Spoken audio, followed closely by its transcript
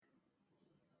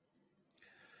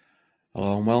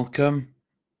Hello and welcome.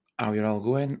 How you all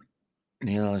going?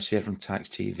 Neil Ellis here from Tykes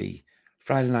Tv.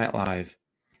 Friday Night Live.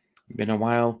 Been a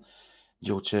while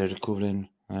due to recovering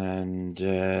and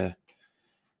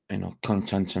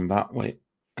content and that with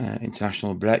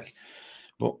international break,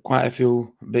 but quite a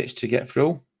few bits to get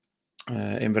through.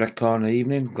 In the red corner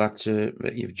evening, glad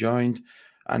that you've joined,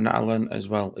 and Alan as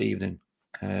well evening.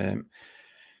 Going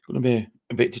to be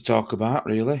a bit to talk about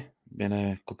really. Been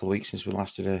a couple of weeks since we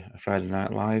last did a Friday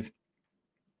Night Live.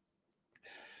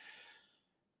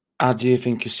 How do you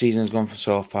think your season's gone for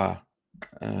so far?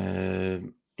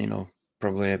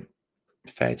 Probably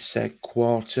fair to say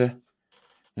quarter,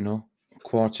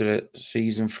 quarter of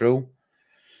season through.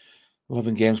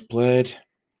 11 games played.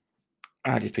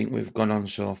 How do you think we've gone on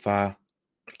so far?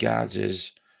 Regards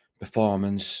his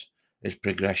performance, his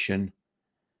progression,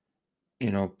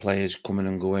 players coming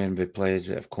and going, the players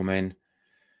that have come in.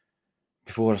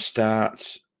 Before I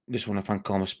start, just want to thank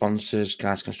all my sponsors,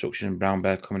 Cars Construction, Brown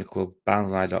Bear Comedy Club,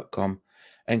 Barnsley.com,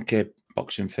 NK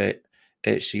Boxing Fit,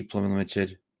 HC Plumbing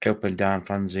Limited, Up and Down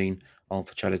Fanzine, all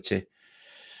for charity.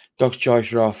 Dog's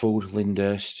Choice Raw Food,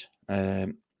 Lyndhurst,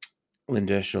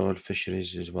 Lyndhurst Road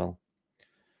Fisheries as well.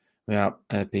 We have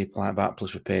people like that,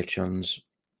 plus for patrons,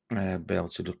 be able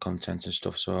to do content and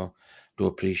stuff, so do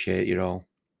appreciate you all.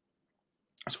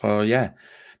 So yeah,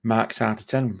 marks out of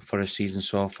 10 for a season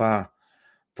so far.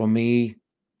 For me,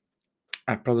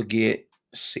 I'd probably give it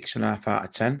 6.5 out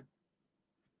of 10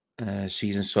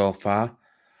 season so far.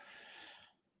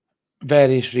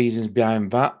 Various reasons behind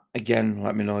that. Again,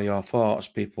 let me know your thoughts,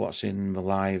 people watching the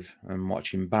live and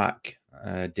watching back.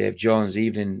 Dave Jones,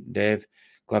 evening, Dave.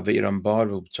 Glad that you're on board.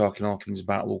 We'll be talking all things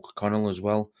about Luke Connell as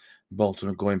well. Bolton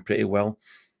are going pretty well.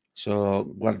 So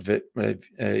glad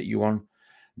that you on,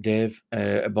 Dave,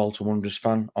 a Bolton Wanderers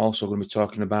fan. Also going to be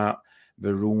talking about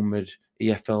the rumoured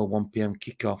EFL 1pm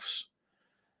kickoffs.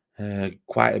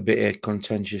 Quite a bit of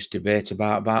contentious debate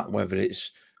about that, whether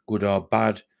it's good or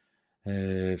bad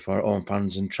for our own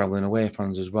fans and travelling away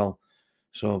fans as well.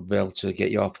 So I'll be able to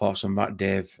get your thoughts on that,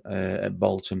 Dave, at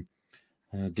Bolton.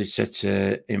 Did say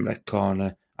to in Red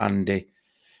Corner, Andy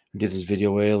did his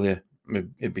video earlier.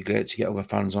 It'd be great to get other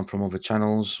fans on from other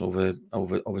channels, other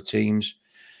teams,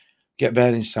 get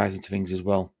their insight into things as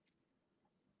well.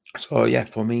 So yeah,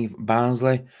 for me,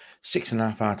 Barnsley,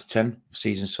 6.5 out of 10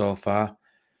 season so far.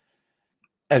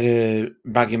 At a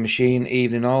bagging machine,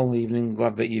 evening.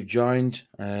 Glad that you've joined.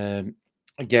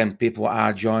 Again, people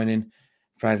are joining.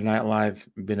 Friday Night Live,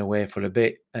 been away for a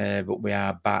bit, but we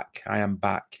are back. I am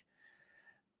back.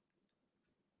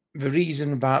 The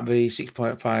reason about the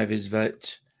 6.5 is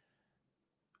that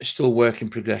still work in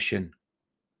progression.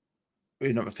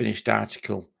 We're not a finished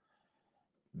article.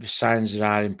 The signs that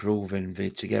are improving, the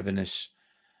togetherness.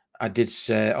 I did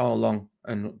say all along,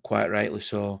 and quite rightly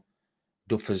so,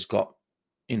 Duff has got,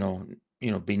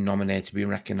 been nominated, been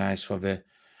recognised for the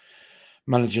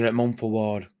Manager at Month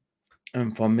Award.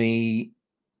 And for me,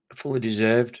 fully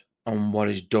deserved on what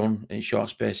he's done in short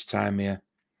space of time here.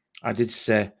 I did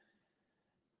say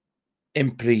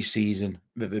in pre-season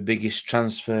that the biggest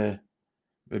transfer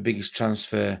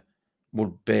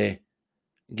would be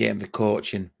getting the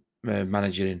coaching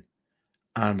manager in,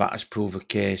 and that has proved the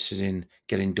case as in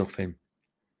getting Duff in.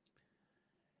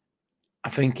 I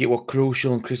think it was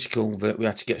crucial and critical that we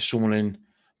had to get someone in.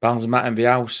 Barnsley Matt in the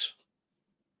house.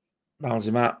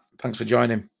 Barnsley Matt, thanks for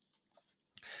joining.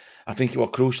 I think it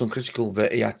was crucial and critical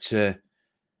that he had to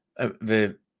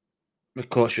the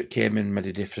coach that came in made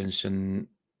a difference, and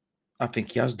I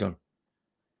think he has done.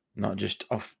 Not just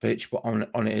off pitch, but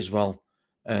on it as well.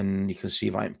 And you can see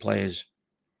that in players.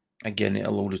 Again, it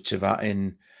alluded to that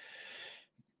in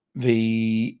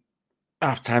the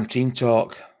halftime team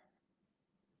talk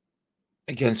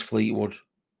against Fleetwood.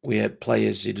 We had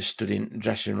players who just stood in the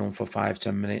dressing room for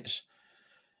 5-10 minutes,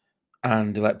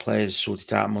 and they let players sort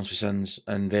it out amongst themselves,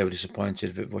 and they were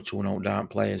disappointed that they were 2-0 down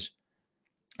players.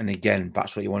 And again,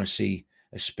 that's what you want to see,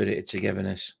 a spirited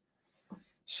togetherness.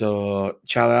 So,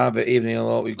 Charlie Arbor, evening,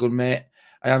 hello, you good, mate?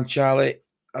 I am Charlie.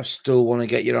 I still want to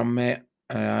get you on, mate.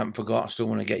 I haven't forgot. I still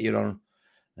want to get you on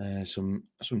some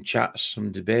chats,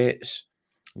 some debates.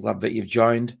 I'm glad that you've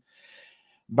joined.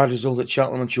 Bad result at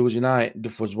Cheltenham on Tuesday night.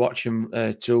 Duff was watching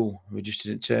too. We just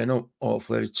didn't turn up.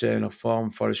 Hopefully, return of form,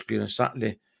 Forest Green on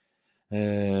Saturday.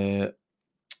 Then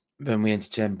we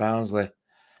entertain Barnsley.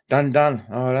 Dan,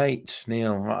 all right.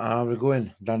 Neil, how are we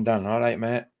going? Dan, all right,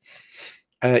 mate.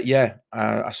 Yeah,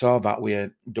 I saw that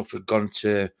where Duff had gone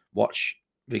to watch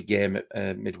the game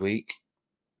at midweek,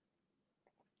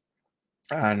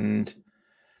 and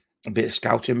a bit of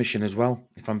scouting mission as well.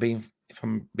 If I'm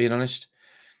being honest,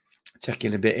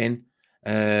 taking a bit in.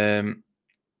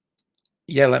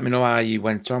 Yeah, let me know how you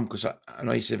went on, because I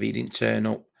know you said he didn't turn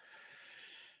up.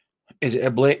 Is it a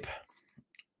blip?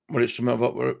 Was it something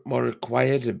what were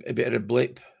required? A bit of a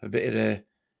blip, a bit of a,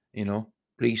 you know,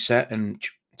 reset and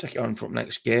take it on from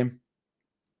next game?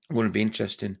 Wouldn't be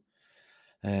interesting.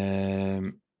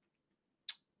 Evening,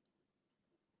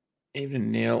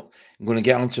 Neil. I'm going to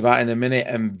get onto that in a minute.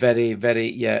 And very,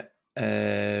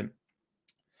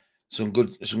 some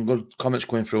good comments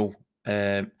coming through.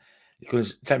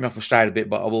 Because take me off my stride a bit,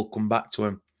 but I will come back to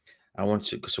him. I want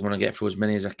to, because I want to get through as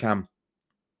many as I can.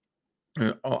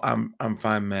 Oh, I'm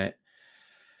fine, mate.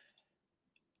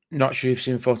 Not sure you've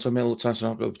seen a photo of me. Looks like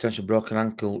I've got a potential broken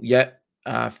ankle. Yeah,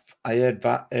 I heard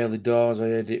that early doors. I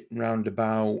heard it round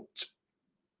about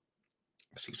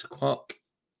 6 o'clock.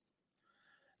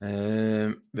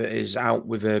 That is out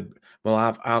with a, well,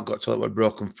 I've got told it with a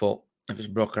broken foot. If it's a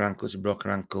broken ankle, it's a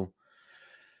broken ankle.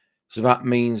 So that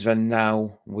means then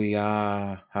now we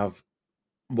have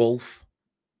Wolf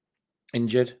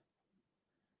injured,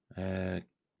 Conor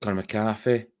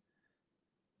McCarthy,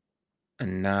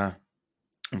 and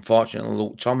unfortunately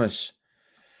Luke Thomas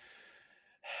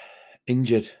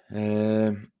injured.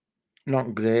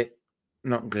 Not great,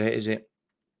 is it?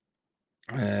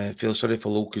 Feel sorry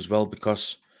for Luke as well,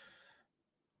 because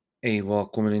he was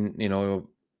coming in, he was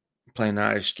playing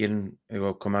out of his skin. He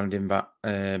was commanding that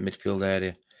midfield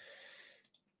area.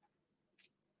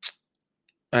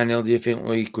 Anil, do you think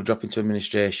we could drop into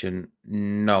administration?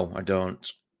 No, I don't.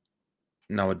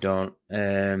 No, I don't.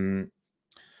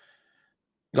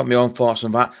 Got my own thoughts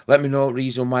on that. Let me know the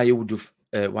reason why you would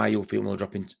why you think we'll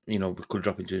drop into, we could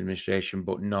drop into administration,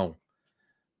 but no,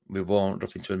 we won't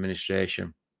drop into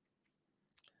administration.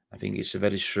 I think it's a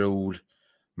very shrewd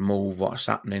move what's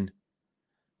happening.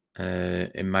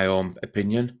 In my own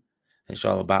opinion, it's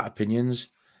all about opinions.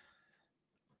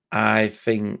 I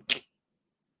think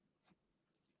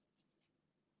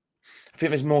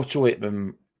there's more to it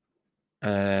than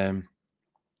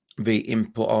the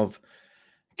input of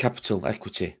capital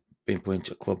equity being put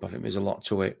into a club. I think there's a lot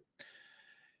to it.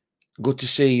 Good to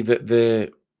see that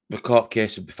the court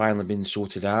case had finally been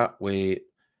sorted out with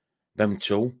them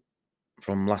two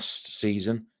from last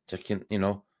season, taking,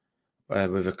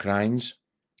 with the crimes.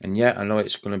 And yeah, I know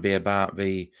it's going to be about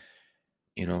the,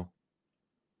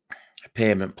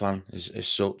 payment plan as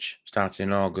such, starting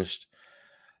in August.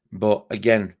 But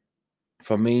again,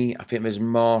 for me, I think there's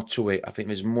more to it. I think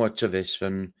there's more to this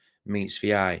than meets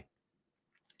the eye.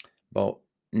 But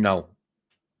no,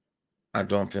 I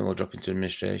don't think we'll drop into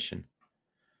administration.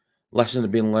 Lessons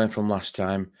have been learned from last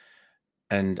time,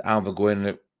 and how they're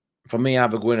going. For me, how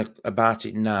they're going about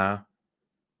it now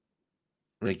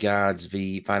regards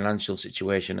the financial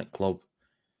situation at club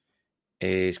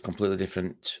is completely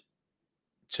different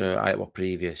to how it was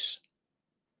previous.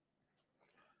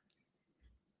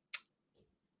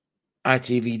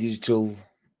 ITV digital,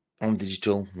 on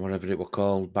digital, whatever it was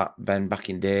called back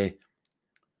in day.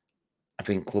 I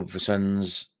think Club for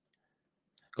Sens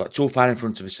got too far in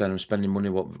front of the Sen and spending money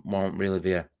what weren't really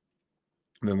there.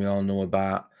 Then we all know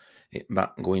about it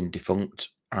back going defunct,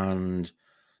 and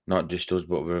not just us,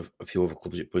 but there a few other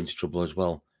clubs it put into trouble as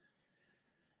well.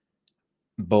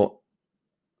 But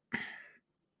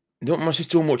I don't want to say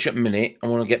too much at the minute. I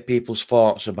want to get people's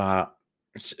thoughts about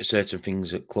certain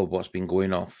things at club, what's been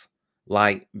going off,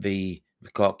 like the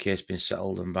court case being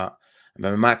settled and that. And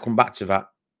then we might come back to that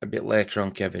a bit later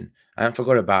on, Kevin. I haven't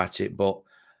forgot about it, but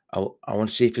I want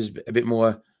to see if there's a bit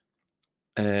more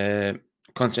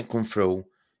content come through,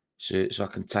 so I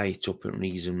can tie it up and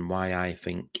reason why I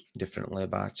think differently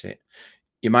about it.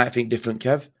 You might think different,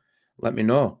 Kev. Let me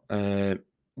know.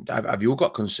 Have you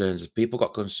got concerns? Have people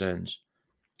got concerns?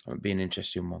 That would be an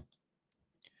interesting one.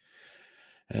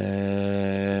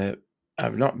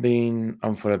 I've not been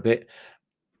on for a bit.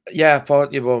 Yeah, I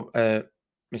thought you were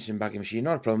missing bagging machine.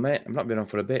 Not a problem, mate. I've not been on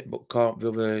for a bit, but caught the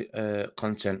other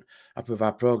content. Up with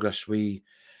our progress, we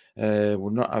will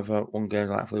not have one game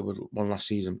like we won last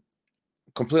season.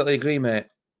 Completely agree, mate.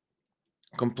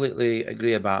 Completely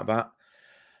agree about that.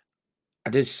 I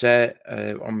did say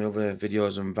on my other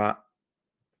videos and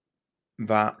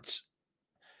that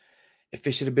if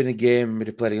this had been a game we'd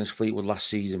have played against Fleetwood last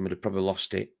season, we'd have probably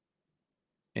lost it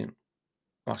in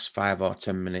last 5 or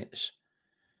 10 minutes.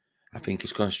 I think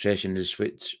his concentration is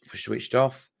switched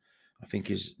off. I think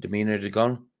his demeanour had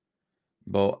gone.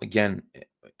 But again,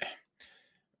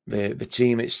 the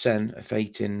team it's sent are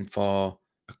fighting for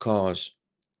a cause.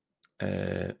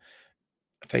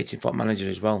 Fighting for manager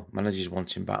as well. Managers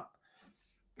wanting back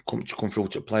come through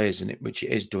to players in it, which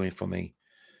it is doing for me.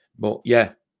 But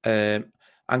yeah,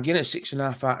 I'm getting a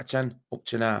 6.5 out of 10 up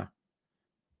to now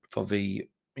for the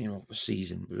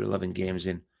season. We're 11 games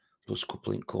in. plus a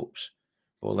couple in cups,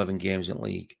 but 11 games in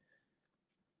league.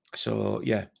 So,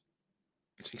 yeah,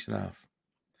 6.5.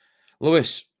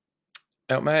 Lewis,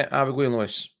 out, mate. How are we going,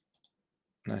 Lewis?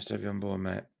 Nice to have you on board,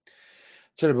 mate.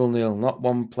 Terrible, Neil. Not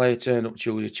one player turned up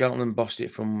to you. Cheltenham bossed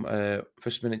it from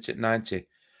first minute at 90.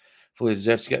 Fully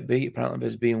deserved to get beat. Apparently,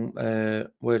 there's been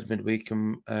words midweek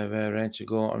and they're ready to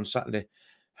go on Saturday.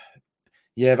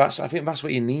 Yeah, I think that's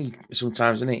what you need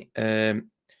sometimes, isn't it?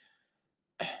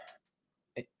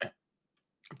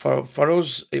 For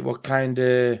us, it was kind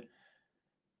of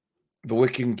the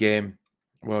Wycombe game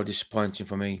were disappointing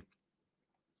for me.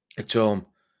 At home,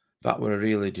 that were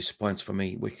really disappointing for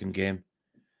me, Wycombe game.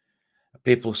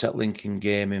 People set Lincoln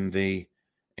game in the,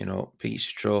 Pete's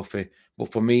Trophy.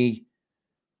 But for me,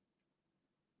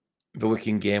 the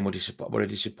Wycombe game were a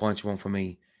disappointing one for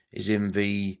me. Is in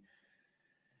the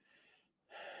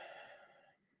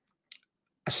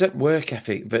I said work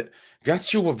ethic, but the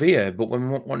attitude were there, but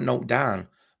when we want knocked down,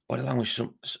 body language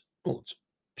looked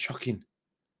shocking.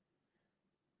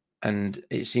 And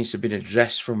it seems to have been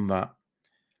addressed from that.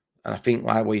 And I think,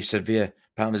 like what you said there,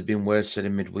 apparently there's been words said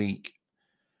in midweek.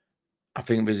 I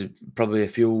think there's probably a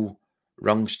few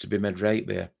wrongs to be made right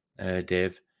there,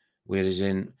 Dave. Whereas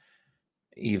in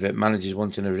either managers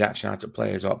wanting a reaction out of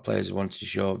players or players wanting to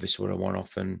show this were a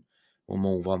one-off and we'll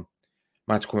move on.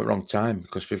 Might have come at the wrong time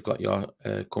because we've got your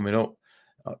coming up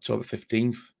October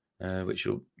 15th, which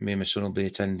me and my son will be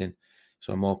attending.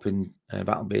 So I'm hoping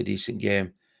that'll be a decent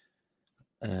game.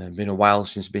 Been a while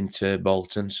since been to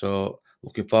Bolton, so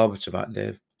looking forward to that,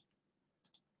 Dave.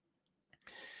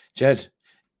 Jed,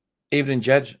 evening,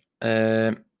 Jed.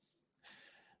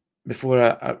 Before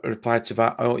I replied to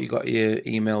that, I hope you got your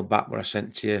email back where I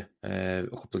sent to you a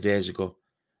couple of days ago.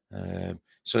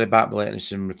 Sorry about the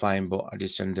lateness in replying, but I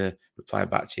did send a reply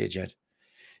back to you, Jed.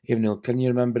 Evening, can you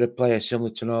remember a player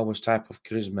similar to Norwood's type of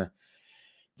charisma?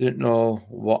 Didn't know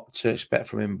what to expect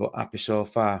from him, but happy so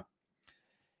far.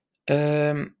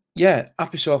 Yeah,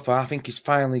 happy so far. I think he's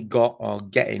finally got or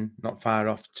getting not far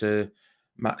off to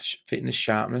match fitness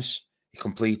sharpness. He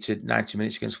completed 90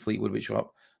 minutes against Fleetwood, which was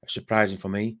surprising for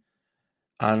me.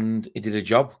 And he did a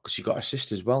job because he got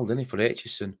assist as well, didn't he, for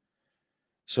Aitchison?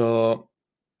 So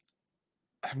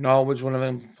Norwood's one of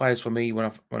them players for me.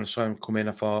 When I saw him come in,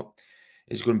 I thought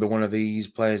he's going to be one of these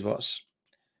players what's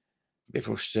a bit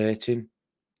frustrating.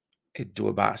 He'd do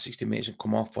about 60 minutes and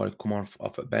come off, or he'd come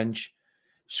off at bench.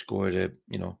 Scored a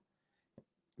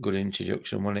good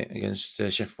introduction, wasn't it, against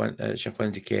Sheffield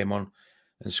Wednesday, came on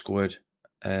and scored.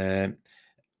 And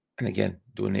again,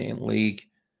 doing it in league.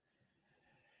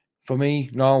 For me,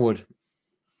 Norwood's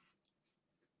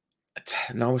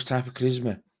type of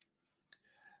charisma.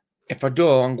 If I do,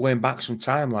 I'm going back some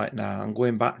time like now. I'm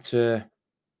going back to,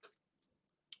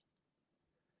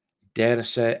 dare I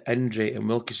say, Hendry and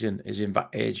Wilkinson is in that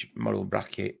age model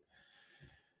bracket.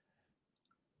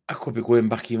 I could be going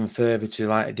back even further to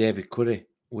like David Curry,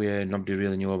 where nobody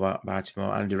really knew about him,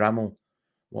 or Andy Rammell,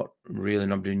 what really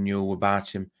nobody knew about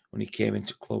him when he came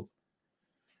into club.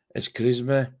 His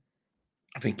charisma,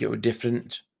 I think it was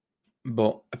different,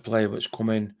 but a player that's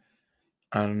coming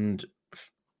and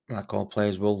like all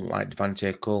players will, like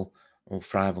Devante Cole, will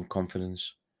thrive on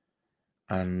confidence,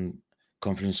 and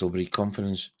confidence will breed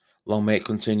confidence. Long may it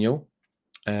continue.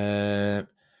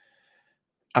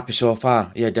 Happy so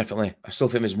far, yeah, definitely. I still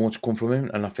think there's more to come from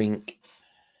him, and I think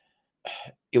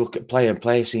you look at player and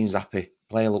player seems happy.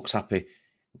 Player looks happy,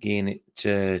 getting it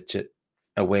to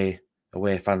away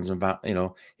fans and that.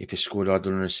 If he scored or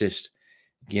done an assist,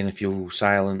 getting a few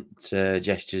silent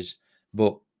gestures.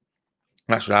 But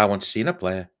that's what I want to see in a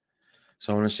player.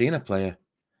 So I want to see in a player.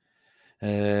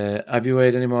 Have you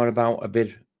heard any more about a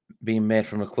bid being made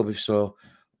from a club? If so,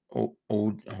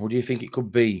 who do you think it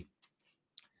could be?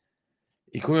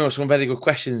 You're coming up with some very good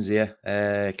questions here,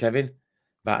 Kevin,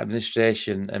 about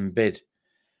administration and bid.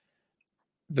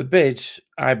 The bid,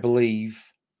 I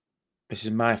believe, this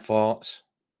is my thoughts.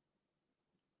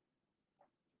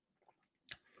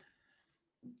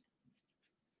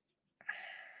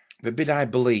 The bid, I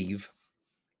believe,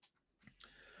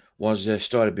 was a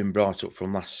story being brought up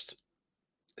from last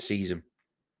season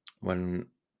when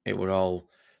it were all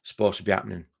supposed to be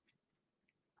happening.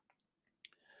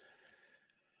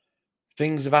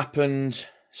 Things have happened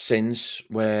since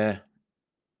where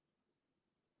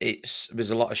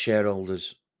there's a lot of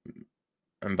shareholders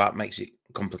and that makes it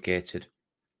complicated.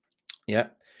 Yeah.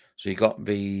 So you got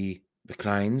the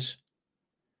Crines,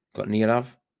 got Nirav,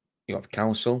 you got the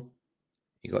council,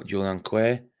 you got Julian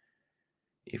Quay,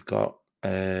 you've got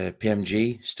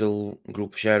PMG, still a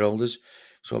group of shareholders.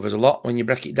 So there's a lot, when you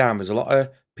break it down, there's a lot of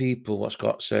people what's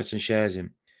got certain shares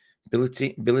in. Billy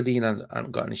Dean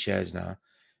hasn't got any shares now.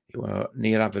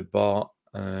 Near Avid bought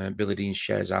Billy Dean's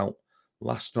shares out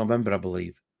last November, I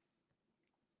believe,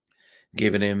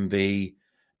 giving him the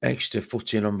extra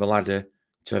footing on the ladder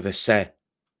to have a say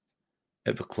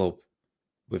at the club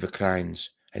with the Crines,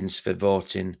 hence the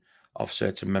voting of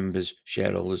certain members,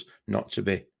 shareholders, not to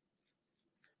be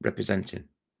representing.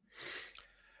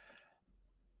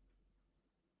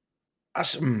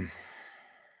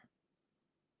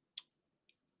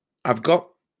 I've got,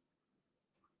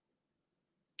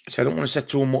 so I don't want to say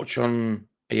too much on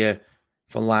here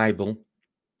for libel,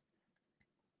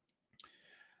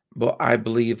 but I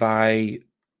believe I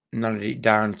narrowed it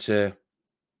down to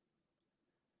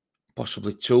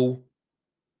possibly two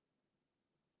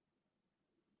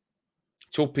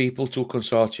people, two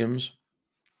consortiums.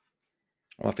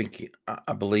 Well,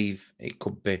 I believe it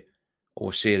could be,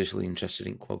 or seriously interested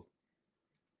in club.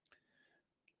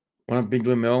 When I've been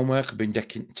doing my homework, I've been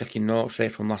taking notes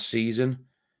right from last season.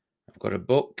 I've got a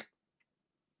book.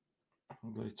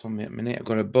 I've got it on me at a minute. I've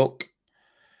got a book,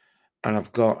 and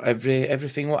I've got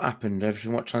everything what happened,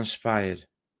 everything what transpired,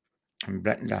 and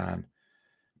written down.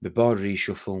 The board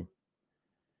reshuffle,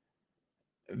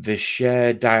 the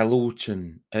share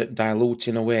diluting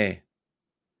away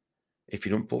if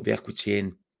you don't put the equity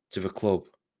in to the club.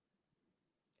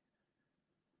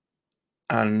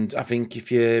 And I think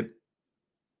if you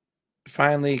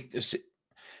finally, if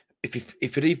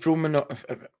you read through my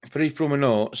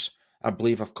notes, I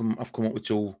believe I've come up with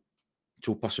two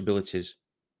possibilities.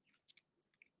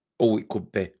 Oh, it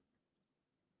could be,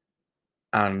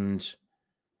 and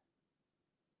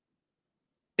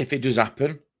if it does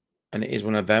happen, and it is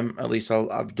one of them, at least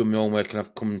I've done my homework and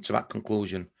I've come to that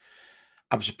conclusion.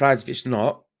 I'm surprised if it's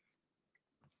not,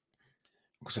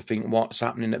 because I think what's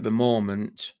happening at the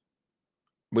moment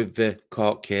with the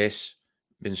court case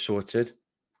being sorted,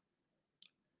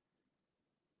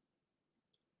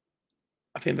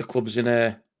 I think the club's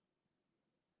it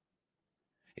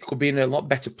could be in a lot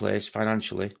better place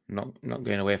financially, not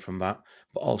going away from that,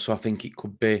 but also I think it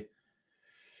could be,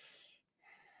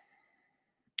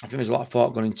 I think there's a lot of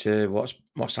thought going into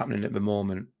what's happening at the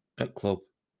moment at club.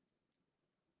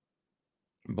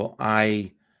 But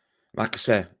like I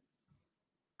say,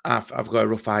 I've got a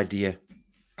rough idea.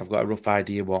 I've got a rough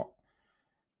idea what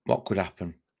could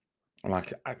happen.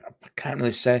 Like I can't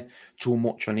really say too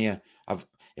much on here.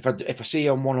 If I see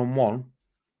you on one,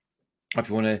 if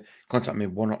you want to contact me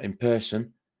in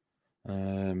person,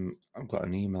 I've got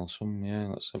an email somewhere.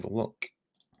 Let's have a look.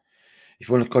 If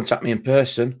you want to contact me in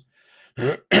person,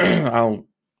 I'll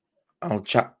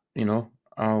chat.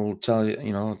 I'll tell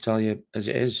you. I'll tell you as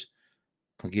it is.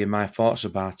 I'll give you my thoughts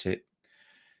about it.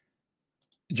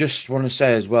 Just want to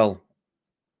say as well,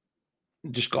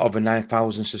 just got over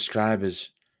 9,000 subscribers.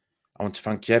 I want to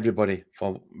thank you everybody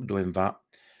for doing that,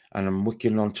 and I'm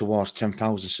working on towards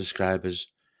 10,000 subscribers.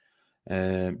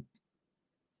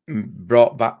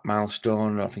 Brought back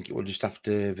milestone. I think it was just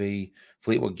after the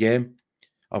Fleetwood game,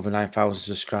 over 9,000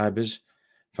 subscribers.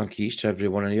 Thank you each to every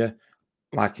one of you,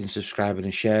 liking, subscribing,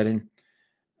 and sharing.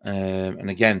 And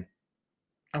again,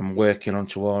 I'm working on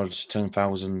towards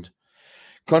 10,000.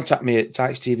 Contact me at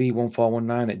Tykes Tv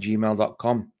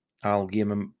 1419@gmail.com. I'll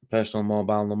give him a personal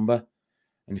mobile number.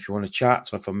 And if you want to chat,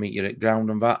 or if I meet you at ground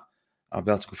and that, I'll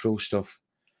be able to go through stuff.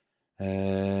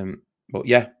 But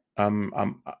yeah,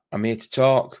 I'm here to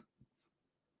talk,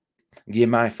 give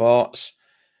my thoughts,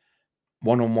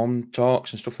 one-on-one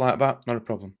talks and stuff like that. Not a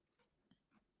problem.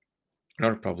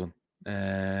 Not a problem.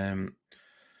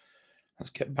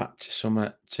 Let's get back to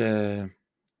some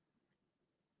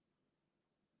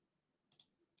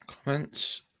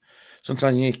comments.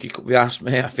 Sometimes you need to kick up the ass,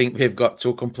 mate. I think they've got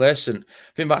too complacent.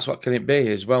 I think that's what can it be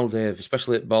as well, Dave,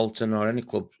 especially at Bolton or any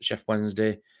club, Chef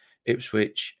Wednesday,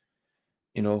 Ipswich,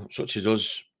 such as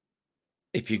us.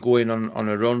 If you go in on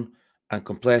a run and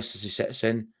complacency sets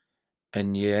in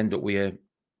and you end up with a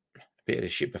bit of a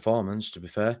shit performance, to be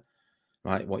fair,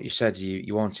 like what you said,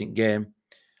 you want in game.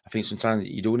 I think sometimes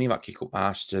you do need that kick up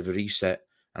ass to the reset.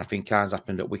 And I think ours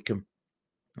happened at Wickham.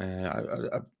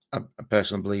 I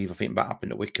personally believe, I think that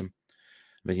happened at Wickham.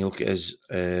 When you look at us,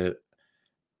 coming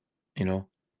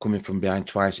from behind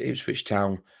twice, Ipswich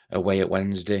Town away at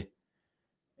Wednesday,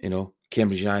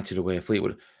 Cambridge United away,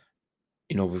 Fleetwood.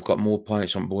 We've got more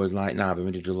points on board right now than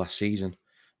we did last season.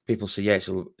 People say, yeah,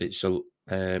 it's a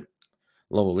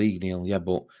lower league, Neil. Yeah,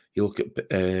 but you look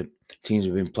at teams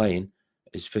we've been playing,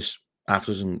 it's first half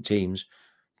dozen teams,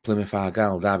 Plymouth,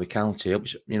 Argyle, Derby County,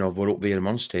 we're up there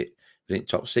amongst it. We're in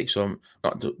top six, so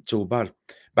not too bad.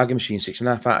 Bagging machine,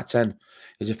 6.5 out of 10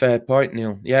 is a fair point,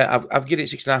 Neil. Yeah, I've given it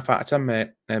 6.5 out of 10, mate.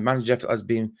 Manager effort has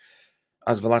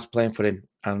the lads playing for him,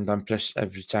 and I'm impressed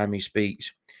every time he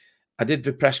speaks. I did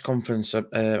the press conference. I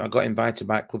got invited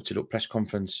by a club to do a press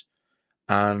conference,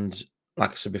 and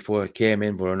like I said before, I came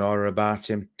in with an aura about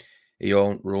him. He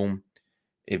owned room.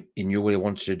 He knew what he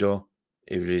wanted to do.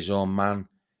 He was his own man,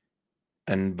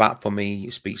 and that for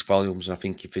me speaks volumes. And I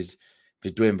think if he's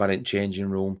doing that in changing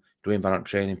room, doing that on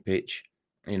training pitch,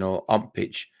 on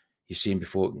pitch, you see him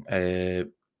before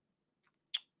in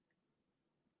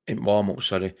warm up.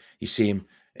 Sorry, you see him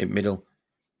in middle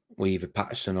with either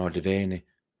Patterson or Devaney,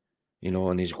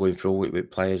 and he's going through it with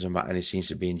players and that, and he seems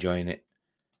to be enjoying it.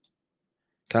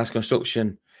 Cast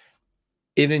Construction.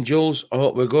 Evening, Jules. I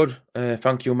hope we're good.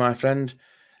 Thank you, my friend.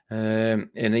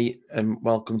 And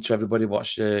welcome to everybody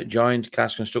what's joined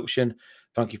Cast Construction.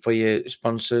 Thank you for your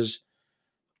sponsors.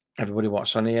 Everybody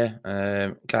what's on here.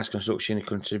 Cast Construction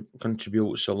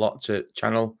contributes a lot to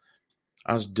channel,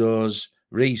 as does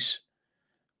Reese.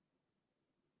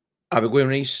 Have a good one,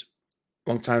 Reese.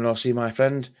 Long time no see, my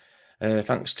friend.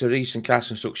 Thanks to Reese and Cast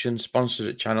Construction, sponsors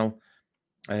at channel.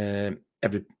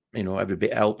 Every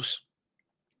bit helps.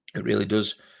 It really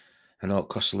does. I know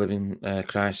cost of living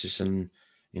crisis, and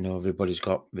everybody's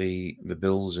got the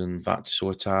bills and that to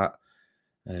sort out,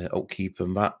 upkeep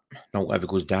and that. Not whatever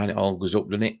goes down, it all goes up,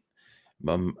 doesn't it?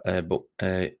 But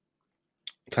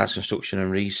Cast Construction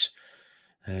and Reese,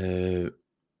 two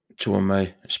of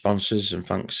my sponsors, and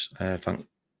thanks,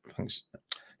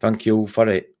 thank you for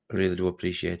it. I really do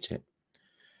appreciate it.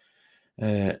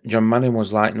 John Manning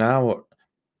was like, now,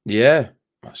 yeah,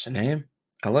 that's the name,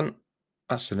 Alan.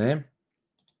 That's the name.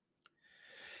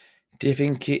 Do you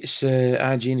think it's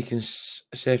hygienic and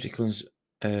safety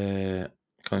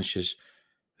conscious?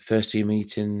 First team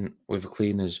meeting with the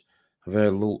cleaners. I've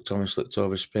heard Luke Thomas slipped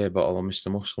over a spray bottle on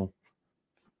Mr. Muscle.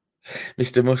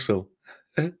 Mr. Muscle.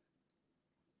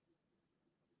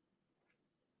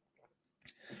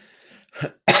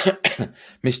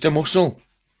 Mr. Muscle.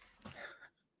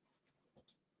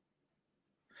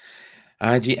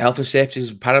 Health and safety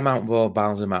is paramount, though,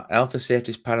 Barnes and Matt. Health and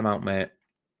safety is paramount, mate.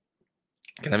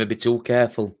 Can never be too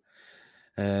careful.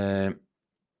 But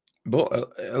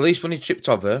at least when he tripped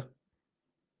over,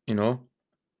 and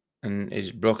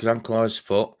he broke his ankle or his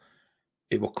foot,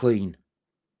 it was clean.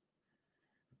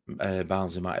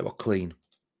 Barnes and Matt, it was clean.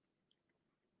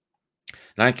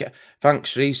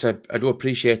 Thanks, Reese. I do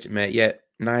appreciate it, mate. Yeah,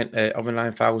 over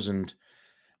 9,000.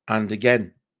 And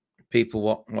again,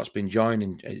 people what's been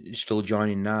joining, still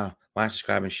joining now. Like,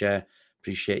 subscribe, and share.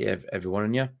 Appreciate you, every one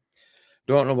of you.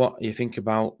 Don't know what you think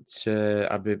about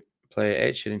I'd play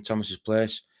Aitchen in Thomas's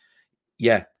place.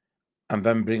 Yeah, and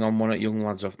then bring on one of the young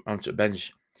lads onto the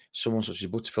bench. Someone such as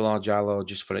Butterfield or Jallo,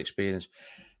 just for experience.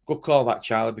 Good call that,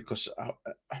 Charlie, because I'm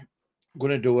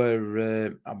going to do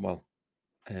a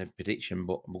prediction,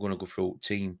 but we're going to go through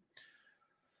team.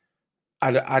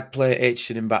 I'd play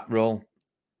Aitchen in back row.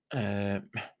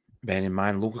 Bearing in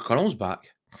mind Luke O'Connell's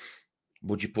back.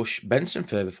 Would you push Benson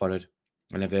further forward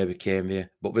whenever he came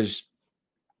there? But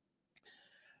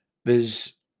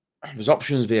there's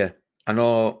options there. I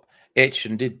know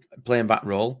Aitchen did play in back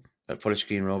role at Forest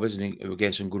Green Rovers, and he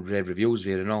gave some good rave reviews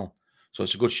there and all. So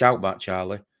it's a good shout back,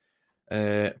 Charlie.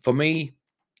 For me,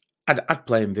 I'd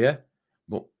play him there,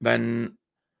 but then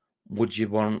would you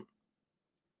want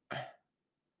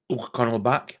Luke O'Connell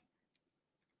back?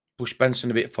 Push Benson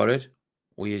a bit forward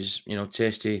with his,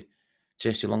 tasty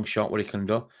long shot what he can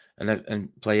do, and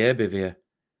play Abbey there.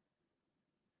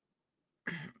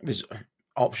 There's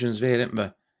options there, isn't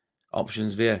there?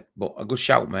 Options there, but a good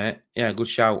shout, mate. Yeah, good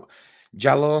shout.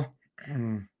 Jallo,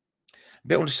 a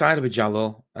bit undecided with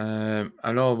Jallo.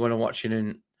 I know when I'm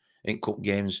watching in cup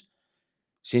games,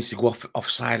 seems to go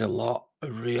offside a lot, a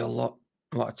lot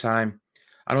of time.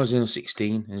 I know he's only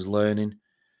 16 and he's learning.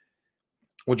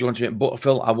 Would you want to make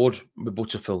Butterfield? I would with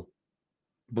Butterfield.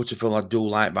 Butterfield, I do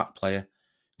like that player.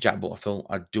 Jack Butterfield,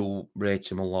 I do rate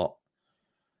him a lot.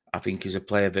 I think he's a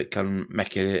player that can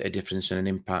make a difference and an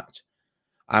impact.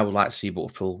 I would like to see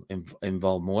Butterfield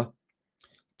involved more.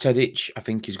 Tedic, I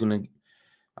think he's going to...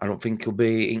 I don't think he'll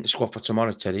be in the squad for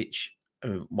tomorrow, Tedic.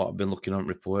 What I've been looking on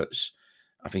reports,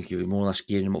 I think he'll be more or less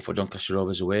gearing him up for Doncaster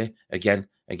Rovers away. Again,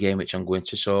 a game which I'm going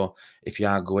to. So if you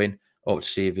are going, hope to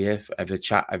see you here. Have a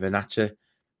chat, have a natter.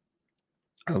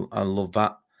 I love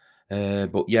that.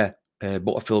 But yeah,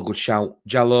 Butterfield, good shout.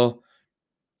 Jallo,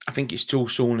 I think it's too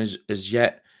soon as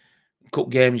yet. Cup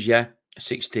games, yeah,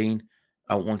 16.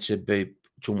 I don't want to be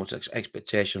too much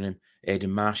expectation on him.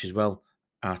 Aidan Marsh as well.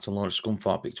 Arthur Lawrence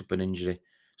Scunthorpe picked up an injury.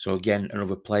 So again,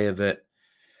 another player that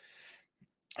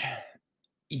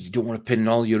you don't want to pin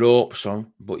all your hopes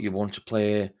on, but you want to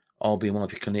play all being well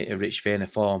if you can hit a rich vein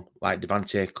of form like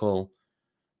Devante Cole,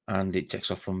 and it takes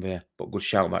off from there. But good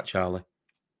shout back, Charlie.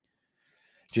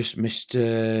 Just missed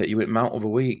you with Mount of a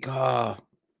week. Oh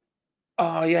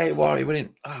yeah, it was. It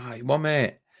went. It was,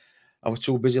 mate. I was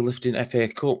too busy lifting FA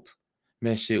Cup.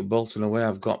 Mercy at Bolton away.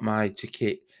 I've got my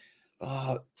ticket.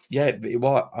 Oh yeah, but it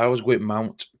was. I always go at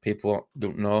Mount. People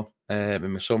don't know. With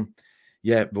my son.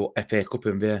 Yeah, but FA Cup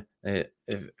in there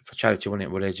for charity. When it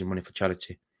we're raising money for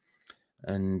charity,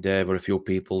 and there were a few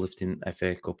people lifting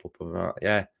FA Cup up. About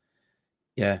yeah,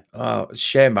 yeah. Oh, it's a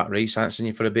shame, Matt Reese. I haven't seen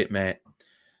you for a bit, mate.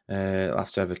 I'll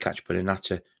have to have a catch up in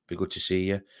Natter. Be good to see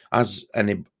you. As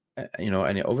any,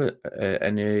 any other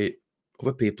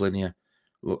people in here.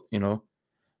 Look, I'm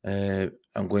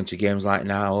going to games like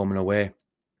now, home and away,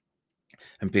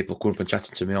 and people come up and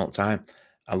chatting to me all the time.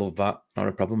 I love that. Not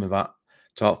a problem with that.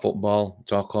 Talk football,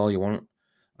 talk all you want,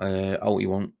 all you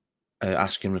want,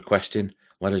 asking, requesting.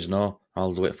 Let us know.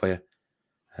 I'll do it for you.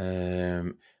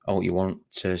 All you want,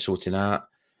 sorting out.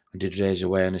 I did raise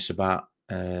awareness about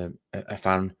a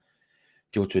fan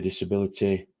due to a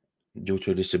disability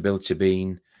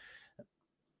being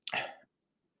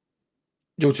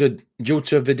due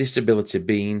to the disability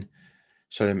being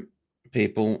sorry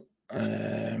people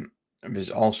there's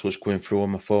also what's going through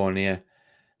on my phone here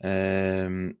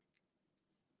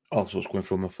also what's going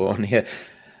through my phone here.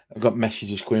 I've got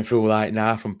messages going through right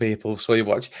now from people, so you're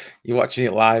watching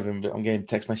it live and I'm getting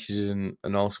text messages and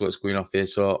also what's going off here,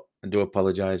 so I do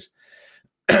apologise.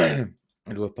 I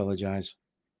do apologise.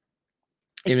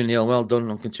 Evening Neil, well done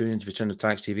on continuing to return to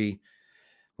Tykes TV.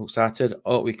 Started.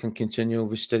 Hope we can continue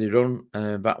with steady run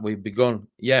that we've begun.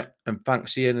 Yeah, and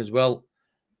thanks Ian as well.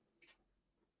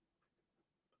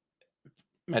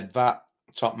 Medvat,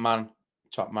 top man.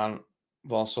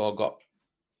 We've also got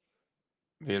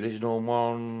the original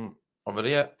one over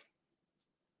here.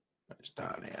 It's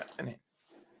down here, isn't it?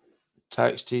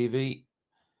 Tykes TV.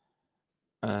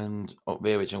 And up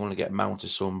there, which I'm going to get mounted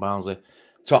some Barnsley.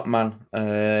 Top man.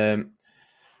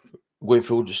 Going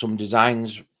through some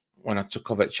designs when I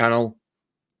took over the channel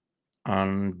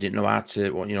and didn't know how to,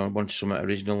 wanted something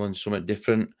original and something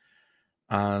different.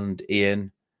 And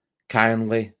Ian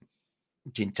kindly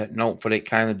didn't take note for it,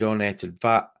 kindly donated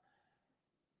that,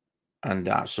 and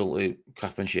absolutely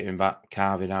craftsmanship in that,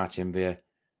 carving art in there.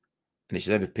 And it's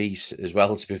an heavy piece as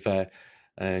well, to be fair.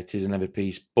 It is an heavy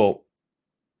piece, but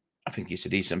I think it's a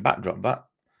decent backdrop,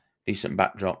 decent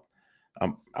backdrop.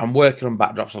 I'm working on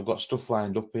backdrops. I've got stuff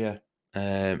lined up here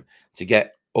to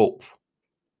get up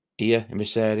here in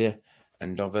this area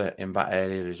and over in that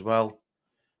area as well.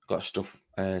 Got stuff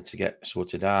to get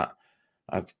sorted out.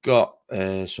 I've got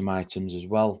some items as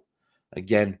well.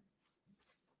 Again,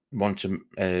 want to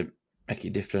make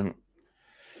it different.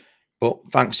 But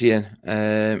thanks, Ian.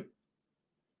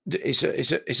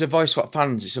 It's a voice for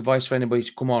fans. It's a voice for anybody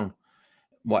to come on.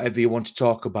 Whatever you want to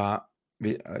talk about.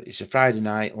 It's a Friday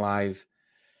night live.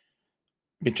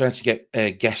 Been trying to get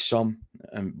guests on,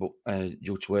 but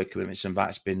due to work commitments and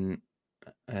that's been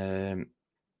people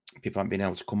haven't been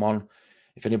able to come on.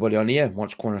 If anybody on here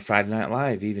wants to come on a Friday night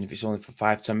live, even if it's only for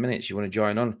 5-10 minutes, you want to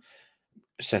join on,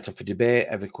 set up a debate,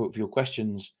 have a quick few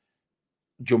questions,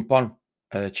 jump on.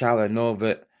 Charlie, I know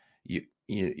that you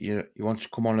want to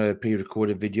come on a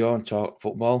pre-recorded video and talk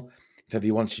football. If ever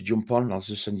you want to jump on, I'll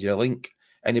just send you a link.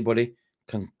 Anybody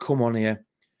can come on here.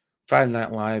 Friday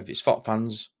Night Live. It's FOT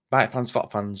fans, bike fans,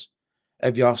 FOT fans.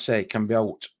 Every your say can be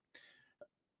out.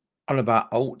 On about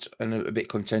out and a bit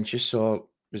contentious, so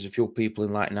there's a few people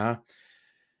in like now.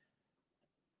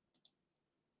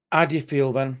 How do you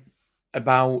feel then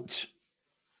about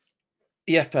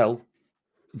EFL?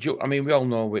 I mean, we all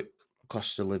know with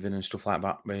cost of living and stuff like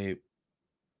that, with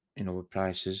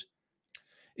prices.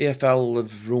 EFL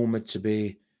have rumoured to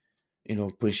be,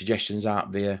 putting suggestions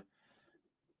out there.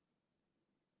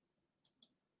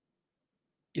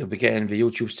 You'll be getting the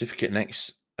YouTube certificate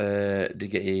next. To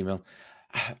get your email.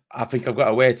 I think I've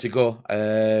got a way to go.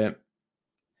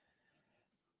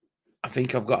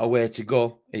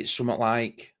 It's something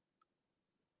like,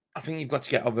 I think you've got to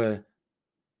get over.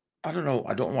 I don't know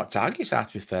what targets are,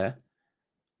 to be fair.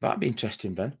 That'd be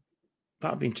interesting, then.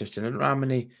 That'd be interesting. I don't know how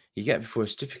many you get before a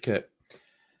certificate.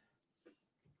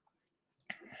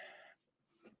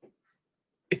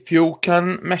 If you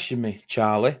can message me,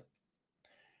 Charlie,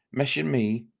 message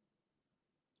me.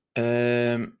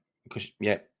 Because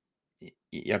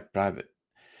private.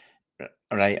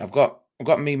 All right, I've got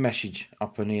me message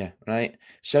up in here. Right,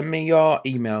 send me your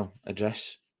email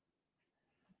address,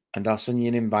 and I'll send you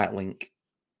an invite link.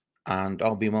 And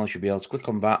I'll be well, you'll be able to click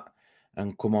on that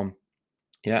and come on.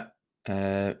 Yeah.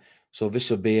 So this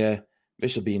will be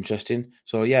interesting.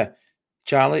 So yeah,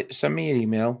 Charlie, send me an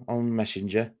email on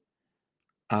Messenger.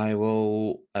 I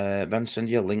will then send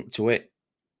you a link to it,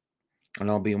 and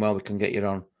I'll be well. We can get you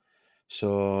on.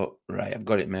 So, right, I've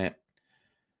got it, mate.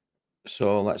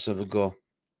 So let's have a go.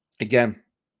 Again,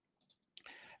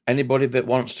 anybody that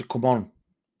wants to come on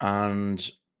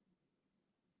and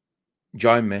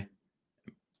join me,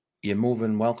 you're more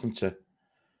than welcome to.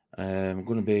 I'm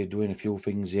going to be doing a few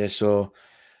things here. So,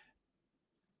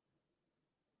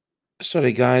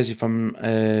 sorry, guys, if I'm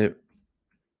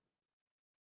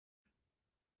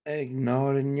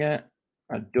ignoring you.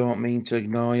 I don't mean to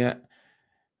ignore you.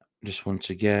 Just want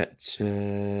to get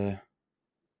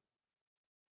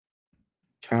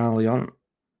Carly on,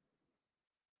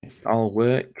 if it all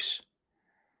works.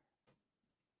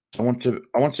 I want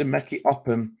to make it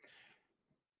open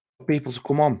for people to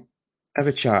come on, have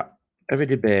a chat, have a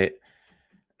debate,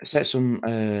 set some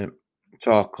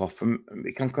talk off, and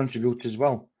we can contribute as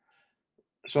well.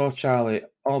 So, Charlie,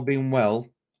 all being well,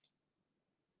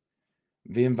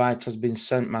 the invite has been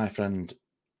sent, my friend.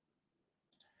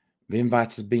 The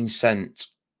invite has been sent.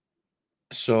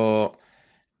 So,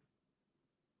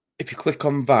 if you click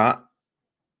on that,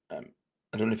 um,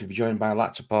 I don't know if you'll be joined by a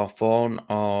laptop or phone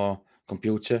or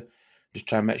computer. Just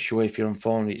try and make sure if you're on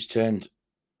phone, it's turned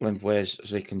lengthways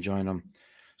so you can join them.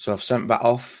 So I've sent that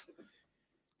off.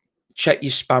 Check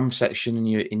your spam section in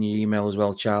your email as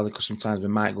well, Charlie, because sometimes we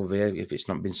might go there if it's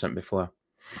not been sent before.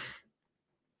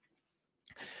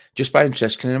 Just by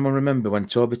interest, can anyone remember when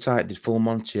Toby Tykes did Full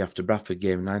Monty after Bradford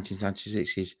game in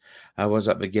 1996? I was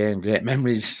at the game. Great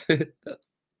memories.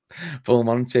 Full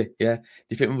Monty, yeah. Do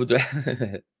you think we would? Do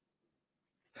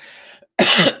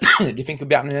you think it'll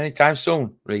be happening anytime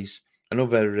soon, Reese?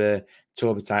 Another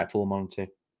Toby Tykes Full Monty.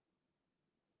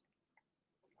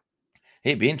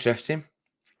 It'd be interesting.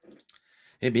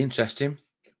 It'd be interesting.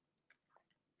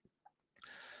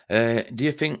 Do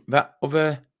you think that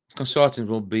other consortiums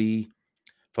will be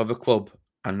for the club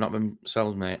and not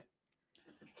themselves, mate?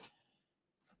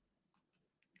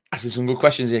 Asking some good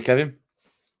questions here, Kevin.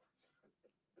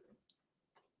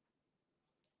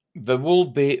 There will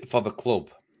be for the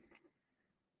club.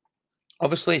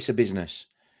 Obviously, it's a business,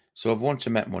 so I want to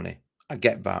make money. I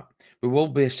get that. We will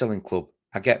be a selling club.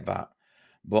 I get that,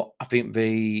 but I think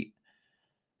the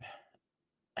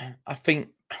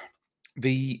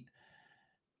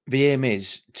aim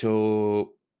is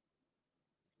to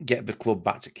get the club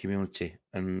back to community,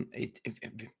 and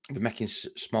we're making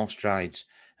small strides.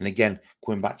 And again,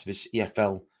 going back to this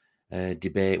EFL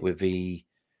debate with the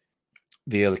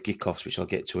early kickoffs, which I'll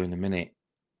get to in a minute.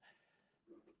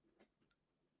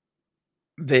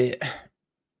 The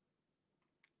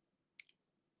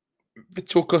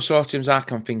two consortiums I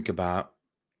can think about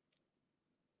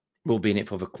will be in it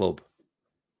for the club.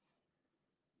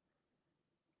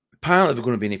 Partly they're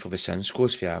going to be in it for the sense, of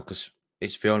course, because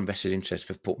it's their own vested interest.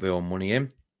 They've put their own money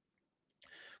in.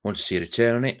 Want to see a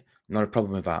return on it. Not a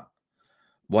problem with that.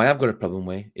 What I've got a problem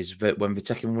with is that when they're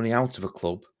taking money out of a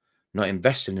club, not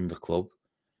investing in the club,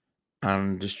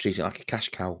 and just treating it like a cash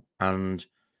cow and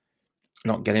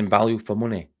not getting value for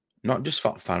money. Not just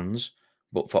for fans,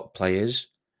 but for players,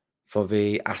 for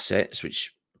the assets,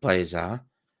 which players are.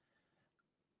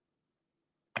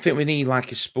 I think we need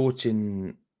like a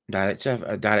sporting director,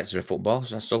 a director of football.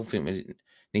 So I still think we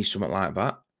need something like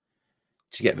that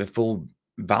to get the full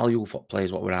value of what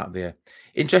players, what we're out there.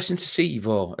 Interesting to see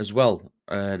though as well.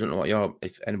 I don't know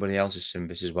if anybody else has seen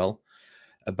this as well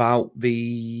about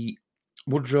the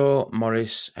Woodrow,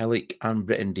 Morris, Hellick, and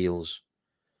Britain deals.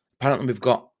 Apparently, we've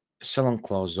got sell-on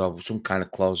clauses or some kind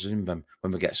of clauses in them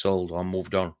when we get sold or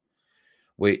moved on,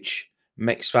 which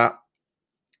makes that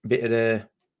bit of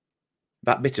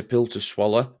that bitter pill to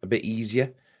swallow a bit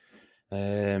easier.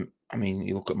 I mean,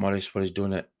 you look at Morris, what he's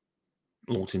doing at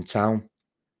Luton Town.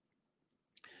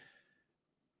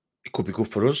 It could be good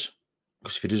for us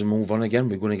because if he doesn't move on again,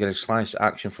 we're going to get a slice of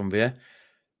action from there,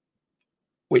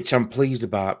 which I'm pleased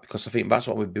about because I think that's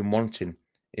what we've been wanting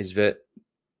is that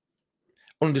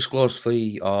undisclosed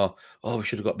fee or, oh, we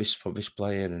should have got this for this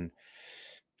player and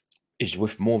is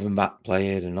worth more than that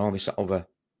player and all this other.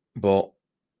 But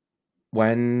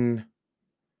when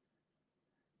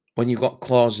you've got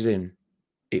clauses in,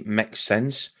 it makes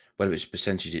sense, whether it's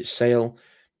percentage at sale,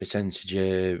 percentage,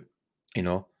 you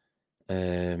know,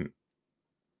 um,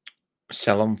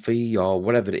 sell on fee or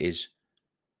whatever it is.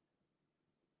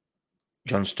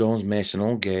 John Stones, Mason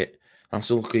Allgate. I'm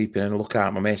still keeping a look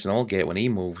out my Mason Allgate when he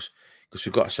moves because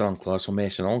we've got a sell on clause for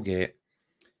Mason Allgate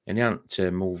and he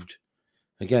hasn't moved.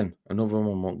 Again, another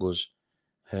one what goes.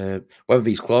 Whether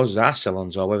these clauses are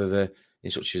sell-ons or whether they're in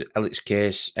such as Elliot's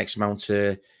case, X amount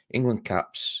of England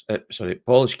caps,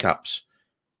 Polish caps,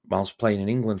 whilst playing in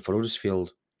England for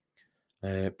Huddersfield.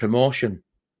 Promotion,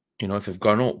 if they've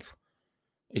gone up,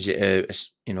 is it a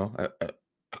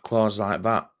clause like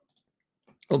that?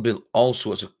 There'll be all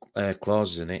sorts of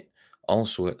clauses in it. All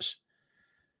sorts.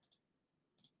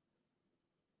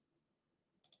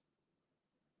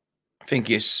 I think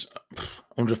it's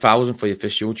 100,000 for your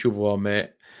first YouTube war,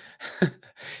 mate.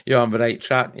 You're on the right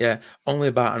track. Yeah, only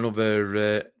about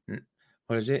another.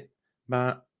 What is it?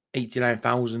 About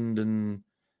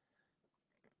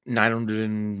 89,900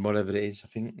 and whatever it is. I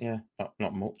think. Yeah,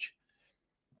 not much.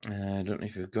 I don't know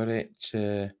if you've got it.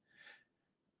 So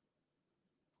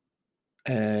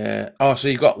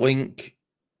you got link.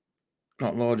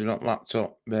 Not loading up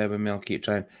laptop. Bear with me. I'll keep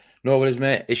trying. No worries,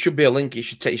 mate. It should be a link. It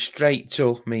should take you straight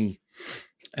to me.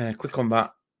 Click on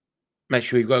that. Make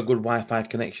sure you've got a good Wi-Fi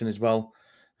connection as well.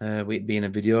 With it being a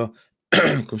video,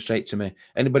 come straight to me.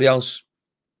 Anybody else,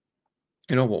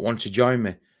 what want to join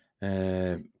me?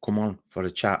 Come on for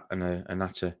a chat and a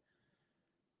natter.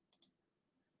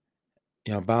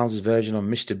 Barnes' version on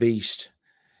Mr. Beast.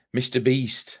 Mr.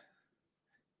 Beast.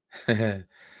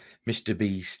 Mr.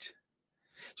 Beast.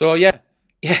 So yeah,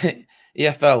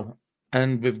 EFL,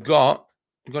 and we've got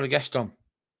a guest on.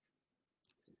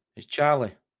 It's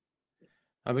Charlie.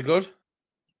 Are we good?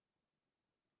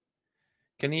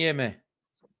 Can you hear me?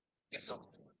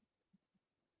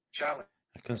 Charlie.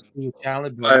 I can see you,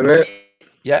 Charlie. Hi, mate.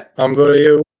 Yeah. I'm good. Are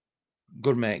you?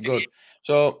 Good, mate. Good.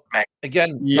 So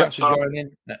again, thanks for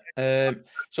joining.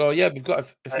 So yeah, we've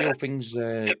got a few things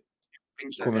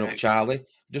coming up, Charlie.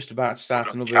 Just about to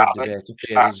start another debate.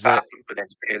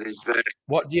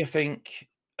 What do you think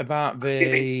about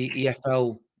the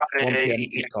EFL 1 PM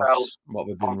kickoffs? What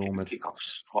we've been rumoured.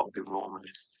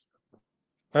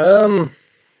 I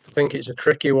think it's a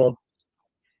tricky one.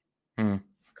 I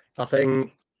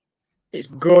think it's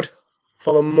good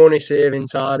for the money saving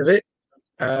side of it.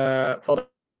 For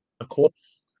the club,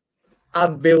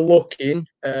 I'd be looking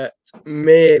at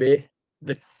maybe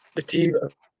the team that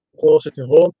are closer to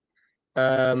home,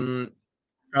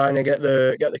 trying to get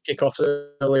the kickoffs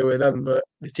early with them, but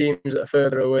the teams that are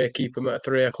further away keep them at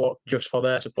 3 o'clock just for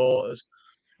their supporters.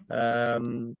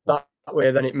 That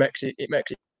way, then it makes it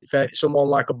fair. Someone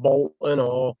like a Bolton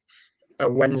or a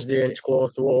Wednesday and it's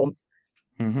close to home.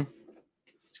 Mm-hmm.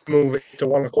 Move it to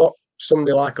 1 o'clock.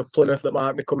 Somebody like a Plymouth that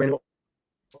might be coming up,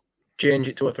 change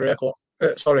it to a 3 o'clock.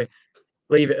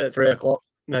 Leave it at 3 o'clock.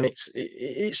 Then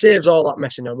it saves all that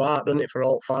messing about, doesn't it, for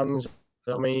all fans?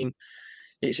 I mean,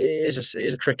 it is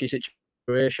a tricky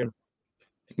situation.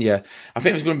 Yeah, I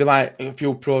think there's going to be like a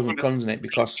few pros and cons in it,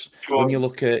 because when you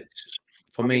look at,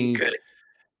 for me,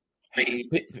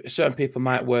 certain people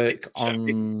might work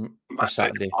on a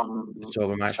Saturday, so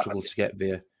we might struggle to get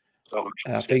there.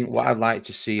 I think what I'd like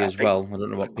to see as well, I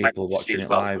don't know what people watching it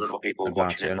live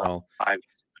about it and all,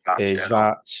 is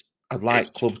that I'd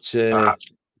like club to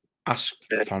ask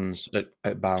fans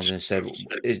at Barnes and say, do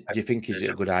you think is it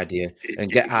a good idea? And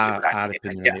get our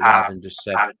opinion on it, rather than just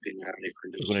say,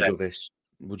 we're going to do this.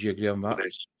 Would you agree on that?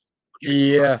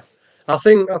 Yeah, I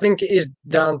think it is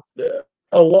down.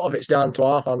 A lot of it's down to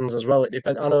our fans as well. It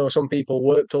depends. I know some people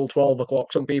work till 12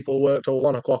 o'clock. Some people work till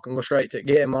 1 o'clock and go straight to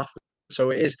game after.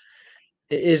 So it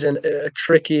is a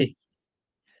tricky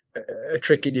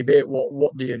debate.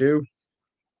 What do you do?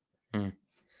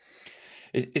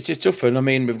 It's a tough one. I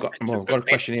mean, we've got a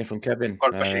question here from Kevin.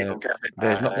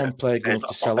 There's not one player good enough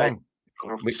to sell on,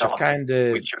 which I kind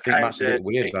of think that's a bit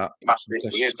weird. That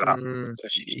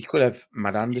because you could have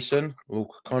Matt Anderson,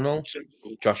 Luke Connell,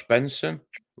 Josh Benson,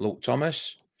 Luke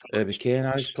Thomas, Herbie Kane.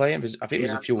 How he's playing? I think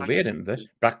there's a few there, isn't there?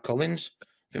 Brad Collins. I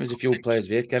think there's a few players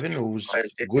there, Kevin, who's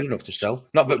good enough to sell.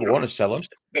 Not that we want to sell them.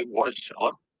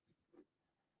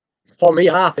 For me,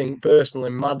 I think personally,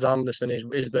 Mads Anderson is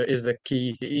the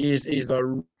key. He's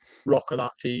the rock of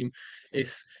that team.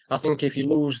 I think if you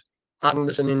lose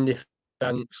Anderson in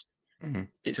defence,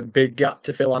 it's a big gap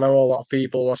to fill. I know a lot of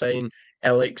people are saying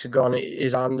Ellick's gone.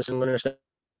 Is Anderson going to step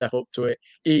up to it?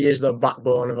 He is the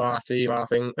backbone of our team, I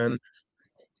think. And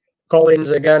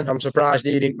Collins again, I'm surprised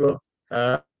he didn't go.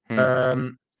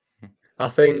 I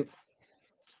think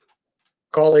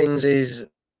Collins is.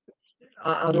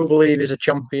 I do believe he's a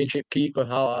championship keeper.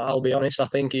 I'll be honest. I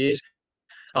think he is.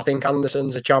 I think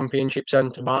Anderson's a championship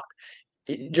centre back.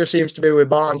 It just seems to be with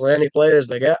Barnsley, any players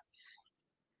they get,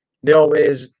 they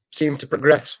always seem to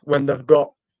progress when they've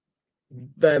got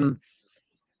them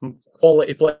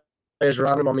quality players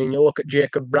around them. I mean, you look at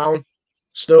Jacob Brown,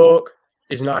 Stoke,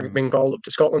 he's not been called up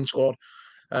to Scotland squad.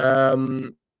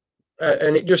 And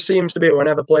it just seems to be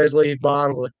whenever players leave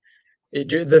Barnsley, they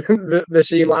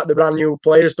seem like the brand new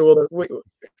players to other,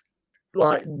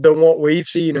 like than what we've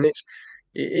seen, and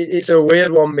it's a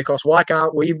weird one, because why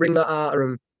can't we bring that out of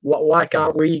them? Why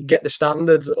can't we get the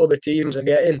standards that other teams are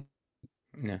getting?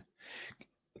 Yeah.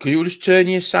 Could you just turn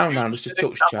your sound down just a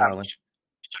touch, Charlie?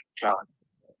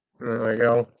 There we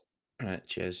go. Right,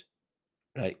 cheers.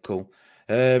 Right, cool.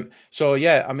 So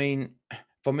yeah, I mean,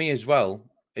 for me as well,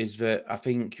 is that I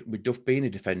think with Duff being a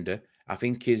defender, I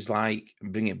think he's like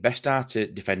bringing best out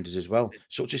of defenders as well,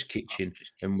 such as Kitchen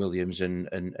and Williams and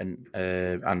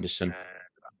Anderson.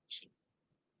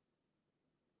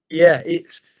 Yeah, it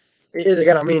is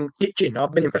again. I mean, Kitchen.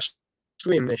 I've been impressed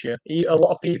with him this year. A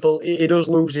lot of people, he does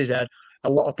lose his head. A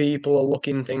lot of people are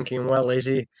looking, thinking, well, is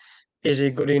he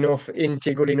good enough? Isn't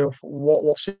he good enough?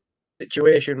 What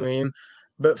situation with him?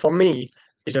 But for me,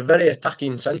 he's a very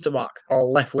attacking centre back or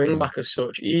left wing Mm, back as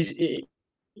such.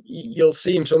 You'll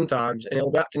see him sometimes, and he'll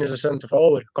be acting as a centre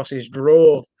forward because he's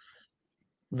drove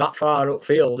that far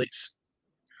upfield. It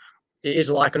is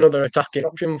like another attacking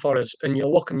option for us. And you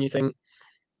look and you think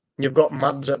you've got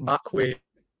Mads at back with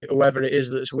whoever it is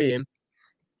that's with him,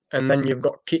 and then you've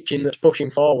got Kitchen that's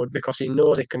pushing forward because he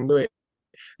knows he can do it.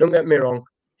 Don't get me wrong,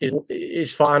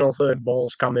 his final third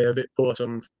balls can be a bit poor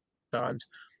sometimes,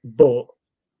 but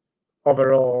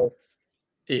overall,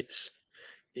 it's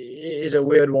it is a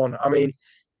weird one. I mean,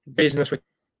 business with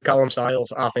Callum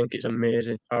Styles, I think it's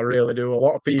amazing. I really do. A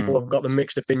lot of people mm, have got the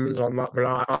mixed opinions on that, but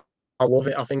I love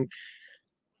it. I think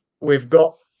we've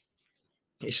got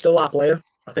he's still our player.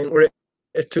 I think we're at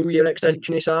a 2 year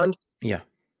extension he signed. yeah.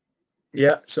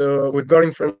 Yeah, so we've got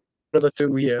him for another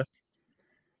 2 year.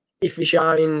 If he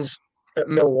shines at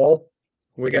Millwall,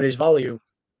 we get his value.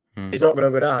 Mm, He's not going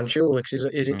to go down, surely, because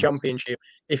he's in mm, Championship.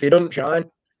 If he doesn't shine,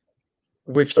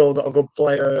 we've still got a good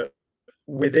player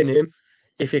within him.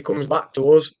 If he comes back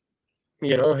to us,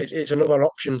 it's another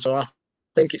option. So I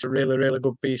think it's a really, really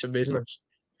good piece of business.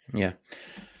 yeah.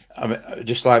 I mean,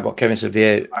 just like what Kevin said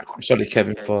there. Sorry,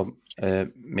 Kevin, for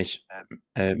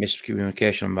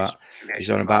miscommunication on that. He's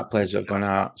on about players that have gone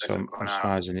out. So I'm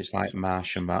surprised, and it's like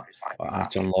Marsh and that or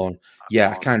out on loan. Yeah,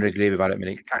 I kind of agree with that. I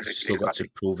mean, he's still got to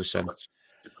prove us. Um,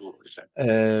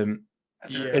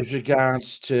 Yeah. as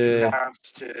regards to,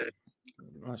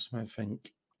 let's me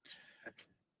think.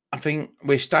 I think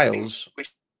with Styles, I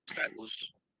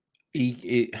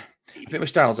think with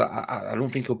Styles, I don't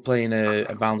think he'll play in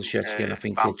a boundless shirt again. I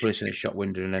think he'll put us in a shot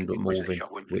window and end up moving,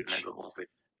 which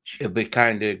it'll be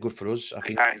kind of good for us. I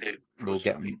think we'll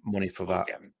get money for that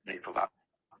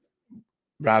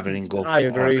rather than go I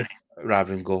on agree.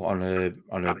 on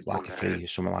a like a free or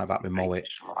something like that with Moet.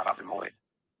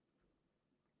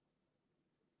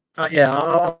 Yeah,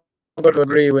 I've got to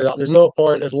agree with that. There's no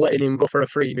point us letting him go for a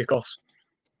free because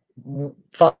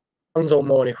fans will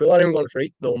moan. If we let him go on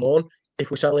free, they'll moan. If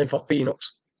we sell him for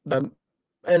peanuts, then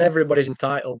and everybody's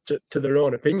entitled to their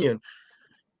own opinion.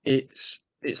 It's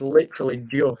literally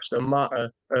just a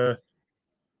matter of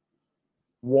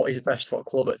what is best for a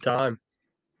club at time.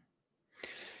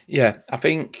 Yeah, I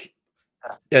think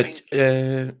it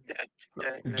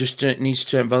just needs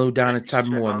to value down a tad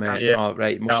more, mate. Yeah, All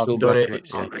right, it must I've still be done able it.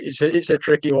 to, yeah, It's a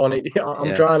tricky one. I'm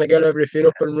yeah. trying to get everything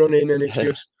up and running, and it's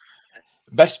just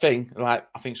Best thing, like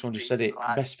I think someone just said it.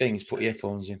 Best thing is put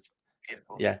earphones in.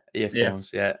 Yeah, yeah, earphones.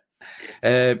 Yeah.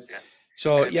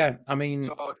 So yeah, I mean,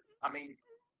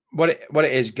 what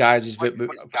it is, guys, is that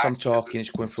because I'm talking, it's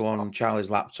going through on Charlie's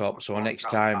laptop. So next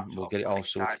time we'll get it all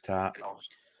sorted out.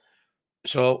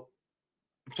 So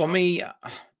for me,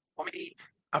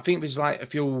 I think there's like a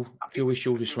few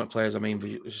issues with some players. I mean,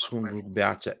 there's someone will be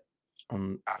out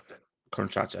on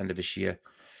contract at the end of this year.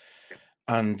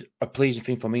 And a pleasing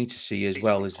thing for me to see as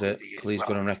well is that Khalid's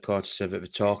gone on record to say that they're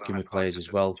talking with players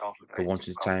as well for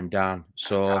wanting to tie him down.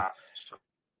 So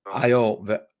I hope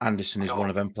that Anderson is one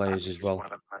of them players as well.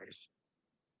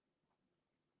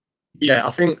 yeah.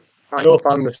 I hope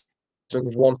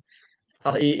Anderson's one.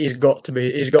 He's got to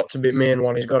be. He's got to be main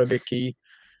one. He's got to be key.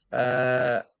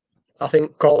 I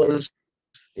think Collins.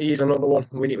 He's another one.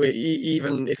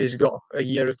 Even if he's got a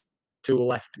year or two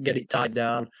left, get it tied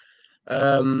down.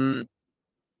 Um,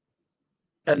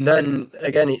 and then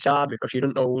again, it's hard because you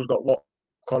don't know who's got what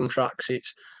contracts.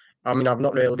 I mean, I've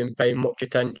not really been paying much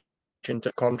attention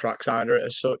to contracts either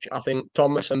as such. I think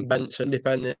Thomas and Benson,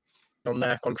 depending on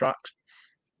their contracts,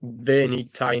 they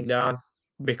need tying down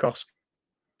because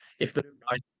if they do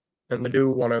right and they do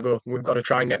want to go, we've got to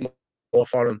try and get more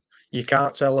for them. You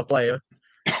can't sell a player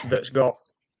that's got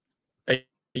a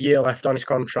year left on his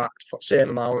contract for the same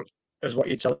amount as what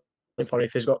you'd sell him for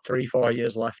if he's got 3-4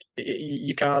 years left.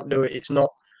 You can't do it. It's not.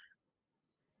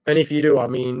 And if you do, I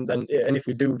mean, and if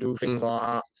you do things like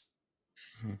that,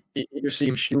 Hmm. it just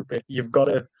seems stupid. You've got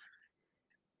to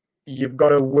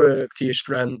work to your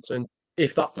strengths, and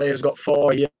if that player's got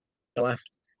 4 years left,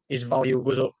 his value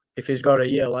goes up. If he's got a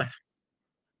year left,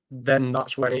 then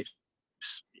that's when it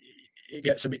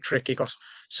gets a bit tricky because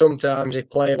sometimes if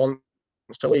player wants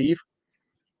to leave,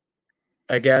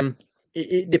 again,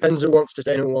 it depends who wants to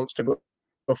stay and who wants to go.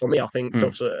 But for me, I think Mm.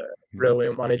 Duff's a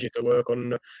brilliant manager to work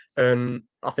under, and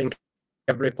I think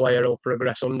every player will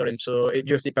progress under him. So it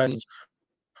just depends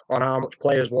on how much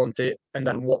players want it, and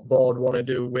then what board want to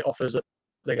do with offers that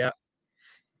they get.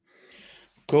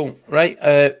 Cool. Right.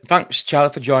 Thanks,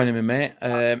 Charlie, for joining me, mate.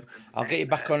 I'll get you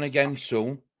back on again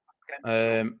soon.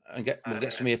 And we'll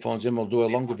get some earphones in. We'll do a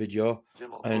longer video,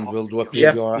 and we'll do a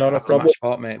Yeah, preview not a after problem. match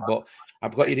sport, mate. But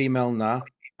I've got your email now.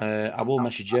 I will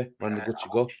message you when they're good to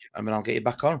go, and then I'll get you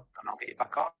back on.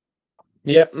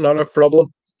 Yeah, not a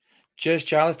problem. Cheers,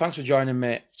 Charlie. Thanks for joining,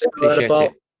 mate. See you later, Appreciate pal.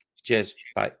 it. Cheers.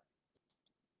 Bye.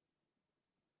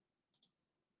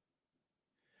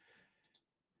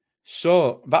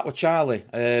 So back with Charlie.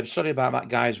 Sorry about that,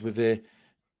 guys, with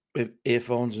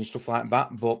earphones and stuff like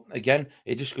that. But again,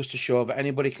 it just goes to show that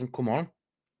anybody can come on,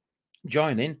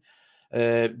 join in.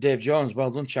 Dave Jones,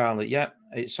 well done, Charlie. Yeah,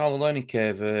 it's all a learning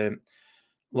curve.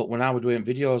 Look, when I was doing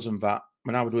videos and that,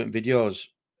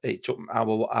 it took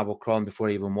hour crawling before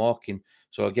even walking.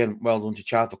 So again, well done to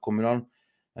Charlie for coming on.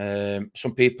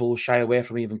 Some people shy away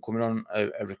from even coming on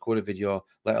a recorded video,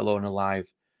 let alone a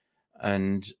live.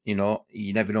 And you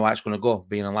never know how it's going to go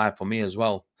being alive for me as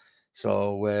well.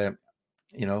 So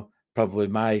probably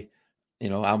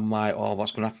I'm like, oh,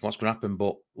 what's going to happen?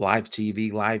 But live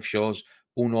TV, live shows,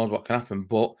 who knows what can happen?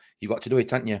 But you got to do it,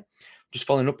 haven't you? Just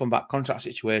following up on that contract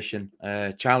situation,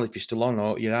 Charlie, if you're still on,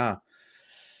 or you are.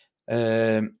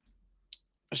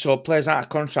 So players out of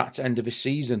contract at the end of the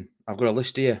season. I've got a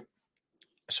list here.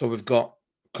 So we've got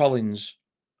Collins,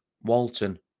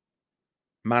 Walton,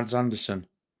 Mads Anderson,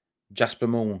 Jasper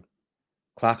Moon,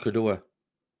 Clark Odua,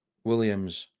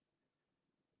 Williams,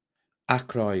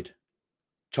 Ackroyd,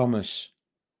 Thomas,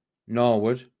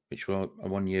 Norwood, which were a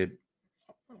 1-year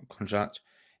contract,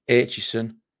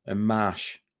 Aitchison, and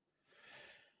Marsh.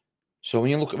 So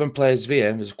when you look at them players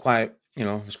there, there's quite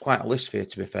a list here,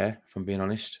 to be fair, if I'm being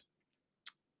honest.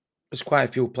 There's quite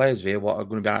a few players there what are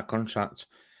going to be out of contract.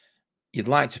 You'd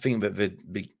like to think that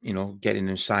they'd be, getting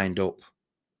them signed up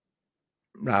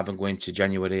rather than going to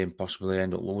January and possibly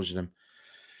end up losing them.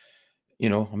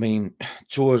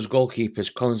 Tours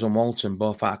goalkeepers, Collins and Walton,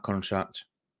 both out of contract.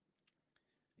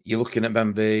 You're looking at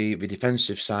them, the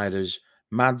defensive siders,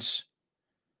 Mads,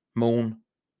 Moon,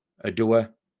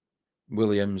 Adua,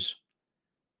 Williams,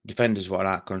 defenders what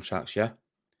are out of contracts, yeah?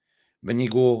 When you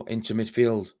go into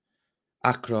midfield,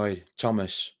 Ackroyd,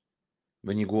 Thomas.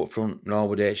 When you go up front,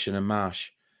 Norwood, Aitchison and Marsh.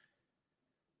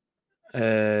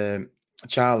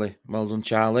 Charlie, well done,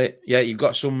 Charlie. Yeah, you've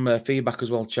got some feedback as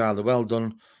well, Charlie. Well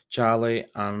done, Charlie,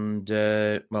 and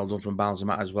well done from Barnes and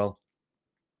Matt as well.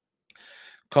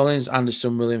 Collins,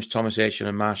 Anderson, Williams, Thomas, Aitchison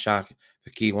and Marsh are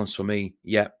the key ones for me.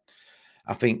 Yeah,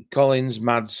 I think Collins,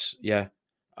 Mads, yeah.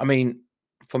 I mean,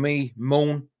 for me,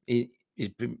 Moon, he's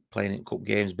been playing in cup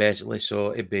games basically,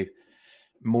 so it'd be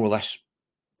more or less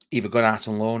either gone out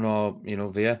on loan or,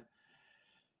 via.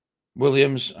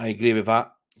 Williams, I agree with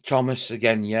that. Thomas,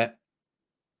 again, yeah.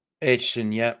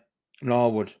 Aitchison, yeah.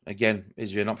 Norwood, again,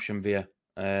 is an option via.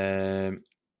 A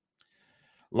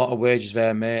lot of wages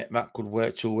there, mate. That could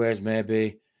work 2 ways,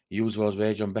 maybe. Use those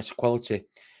wages on better quality.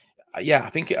 Yeah, I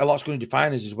think a lot's going to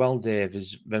define us as well, Dave,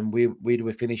 is when we do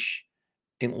we finish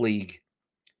in league.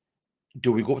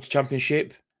 Do we go up to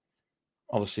Championship?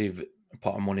 Obviously, a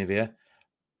pot of money there.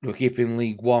 Do we keep in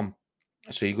League One?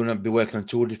 So you're going to be working on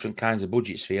 2 different kinds of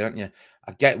budgets here, aren't you?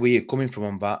 I get where you're coming from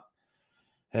on that.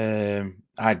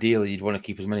 Ideally, you'd want to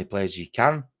keep as many players as you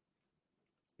can.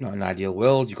 Not an ideal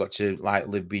world. You've got to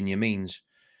live within your means.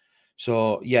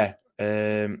 So yeah,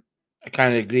 I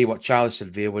kind of agree what Charlie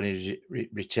said there when he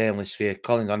retained this here.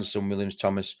 Collins, Anderson, Williams,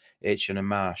 Thomas, Aitchison and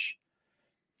Marsh.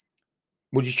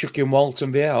 Would you chuck in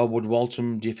Walton there, or would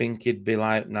Walton, do you think he'd be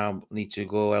like, now need to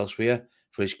go elsewhere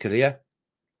for his career?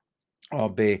 Or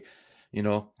be,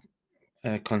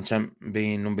 content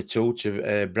being number 2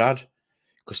 to Brad?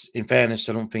 Because in fairness,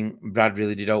 I don't think Brad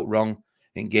really did out wrong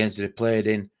in games that he played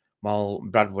in. While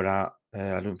Brad were out,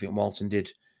 I don't think Walton did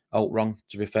out wrong,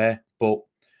 to be fair. But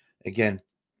again,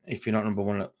 if you're not number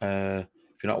one,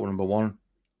 number one,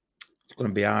 it's going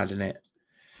to be hard, isn't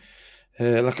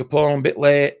it? Like a Paul, a bit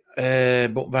late, but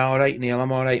I'm all right, Neil.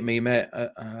 I'm all right, me, mate.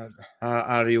 How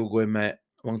are you going, mate?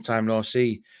 Long time no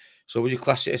see. So would you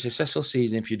class it as a successful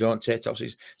season if you don't take top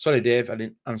 6? Sorry, Dave, I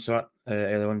didn't answer that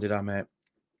earlier on, did I, mate?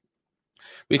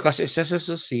 Would you class it as a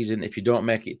successful season if you don't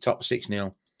make it top 6,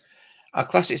 Neil? I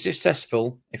class it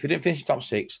successful if you didn't finish top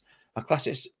 6. I class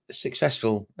it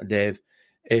successful, Dave,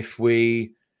 if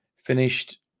we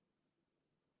finished.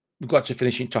 We've got to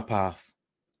finish in top half.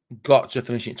 Got to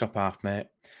finish in top half, mate.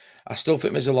 I still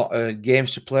think there's a lot of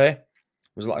games to play.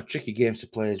 There's a lot of tricky games to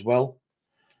play as well.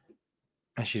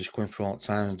 She's coming through all the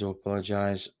time. I do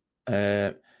apologise.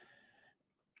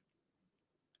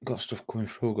 Got stuff coming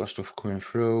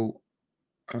through.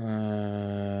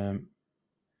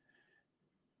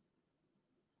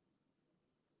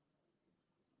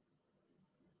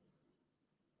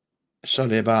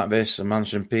 Sorry about this. I'm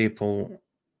answering people.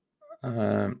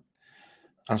 Answering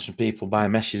people by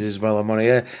messages as well. I'm on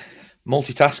here.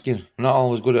 Multitasking. Not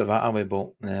always good at that, are we?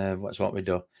 But that's what we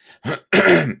do.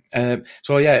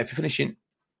 So yeah, if you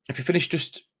finish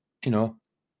just, in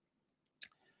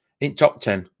top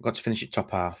 10, got to finish at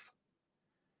top half.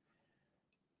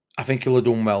 I think he'll have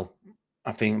done well.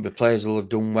 I think the players will have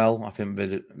done well. I think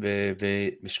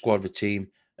the squad, the team,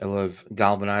 will have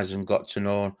galvanised and got to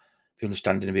know the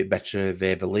understanding a bit better of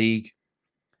the league.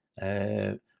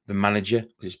 The manager,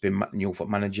 because it's been new foot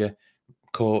manager,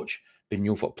 coach, been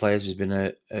new foot players. There's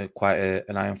been quite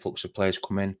an high influx of players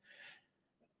coming.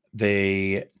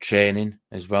 The training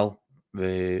as well.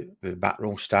 The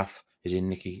backroom staff is in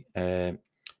Nicky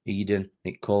Eden,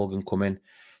 Nick Colgan coming.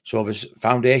 So there's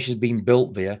foundations being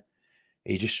built there.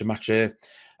 It's just a matter.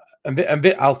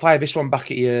 I'll fire this one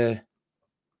back at you,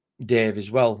 Dave,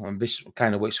 as well. And this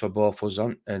kind of works for both us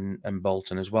and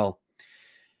Bolton as well.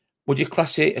 Would you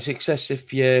class it a success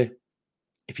if you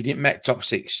didn't make top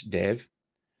 6, Dave?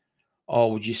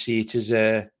 Or would you see it as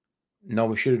no,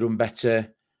 we should have done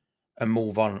better and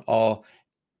move on? Or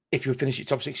if you finished at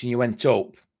top 6 and you went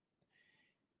up,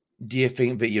 do you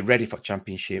think that you're ready for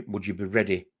championship? Would you be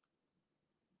ready?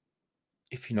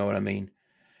 If you know what I mean.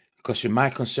 Because my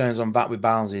concerns on that with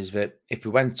Barnes is that if we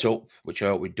went up, which I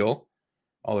hope we do,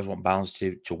 always want Barnes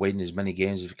to win as many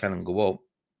games as we can and go up.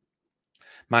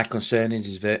 My concern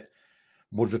is that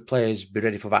would the players be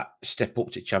ready for that step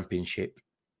up to championship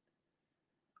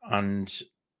and,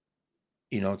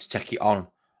 to take it on?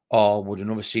 Or would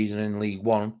another season in League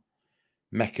One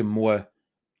make them more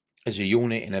as a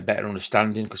unit in a better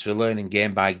understanding? Because we're learning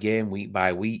game by game, week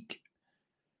by week.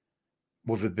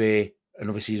 Would there be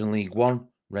another season in League One?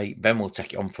 Right, then we'll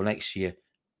take it on for next year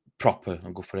proper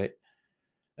and go for it.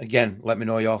 Again, let me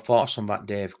know your thoughts on that,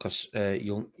 Dave, because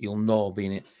you'll know,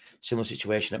 being in a similar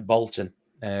situation at Bolton,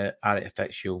 how it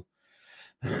affects you.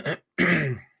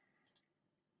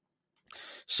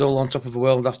 Still on top of the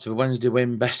world after the Wednesday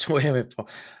win, best way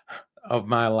of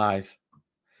my life.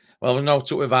 Well, we know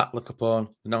to with that, look upon.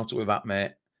 We know to with that,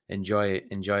 mate. Enjoy it.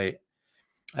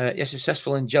 You're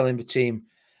successful in gelling the team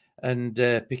and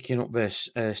picking up this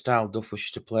style Duff wishes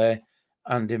to play.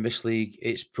 And in this league,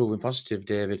 it's proving positive,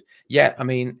 David. Yeah, I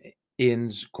mean,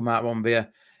 Ian's come out on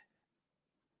there.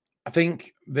 I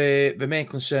think the main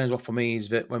concerns for me is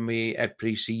that when we had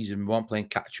pre-season, we weren't playing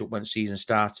catch-up when the season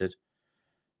started.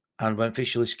 And when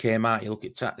official list came out, you look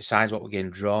at the size what we're getting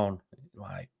drawn.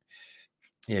 Like,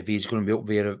 yeah, these going to be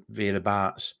up via the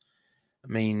bats. I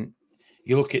mean,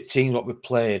 you look at teams what we've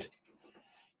played.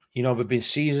 They've been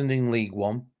seasoned in League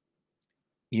One.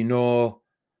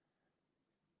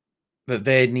 That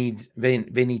they need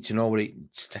to know what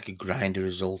to take a grinder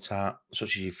result out,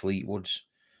 such as your Fleetwoods,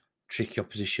 tricky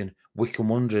opposition, Wickham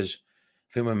Wanderers.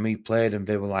 I think when we played them,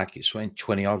 they were like it's 20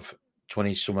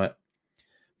 something.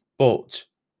 But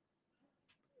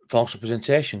false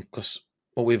representation, because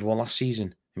what we've won last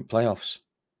season in playoffs.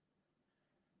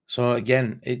 So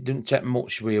again, it didn't take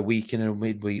much with a week and a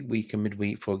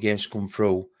midweek for games to come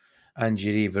through, and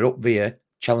you're either up there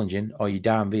challenging or you're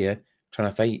down there trying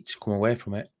to fight to come away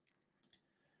from it.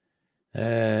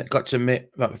 Got to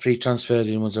admit that the free transfers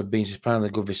in ones have been surprisingly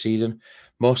good this season.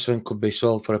 Most of them could be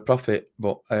sold for a profit,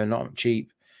 but not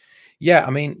cheap. Yeah, I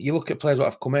mean, you look at players that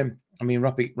have come in. I mean,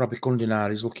 Robbie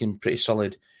Kundinar is looking pretty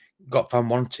solid. Got Van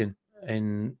Wanting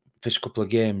in first couple of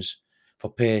games for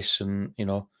pace and,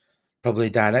 probably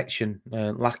direction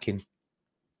lacking.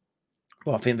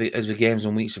 But I think that as the games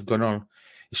and weeks have gone on,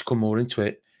 he's come more into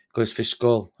it. Got his first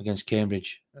goal against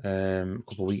Cambridge a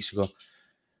couple of weeks ago.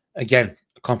 Again,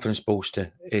 confidence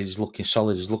booster, is looking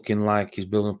solid. Is looking like he's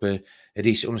building up a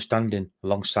decent understanding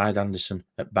alongside Anderson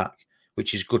at back,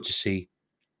 which is good to see.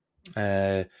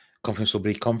 Confidence will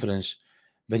breed confidence.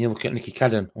 Then you look at Nicky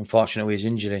Cadden, unfortunately, his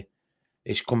injury.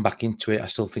 He's come back into it. I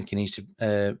still think he needs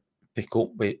to pick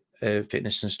up with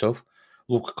fitness and stuff.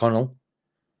 Luke Connell,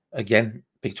 again,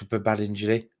 picked up a bad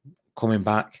injury, coming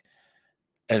back.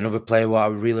 Another player what I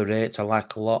really rate, I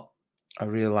like a lot. I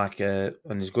really like and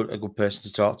he's a good person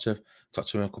to talk to. Talked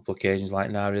to him on a couple of occasions,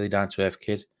 like now, really down to earth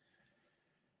kid.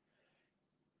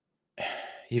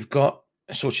 You've got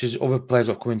such as other players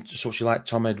that have come in, such as like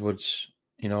Tom Edwards.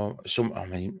 I know some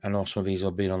of these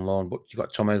have been on loan, but you've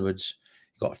got Tom Edwards,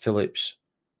 you've got Phillips,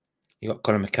 you've got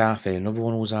Conor McCarthy, another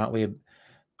one who was out with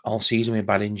all season with a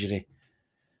bad injury.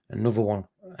 Another one.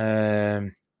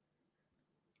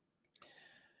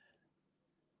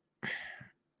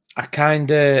 I kind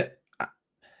of,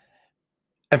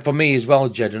 and for me as well,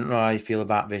 Jed, I don't know how you feel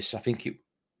about this. I think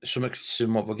some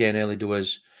criticism what we're getting early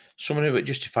doers, someone who would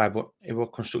justify, but it was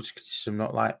constructive criticism,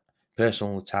 not like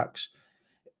personal attacks.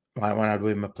 Like when I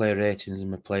do my player ratings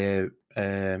and my player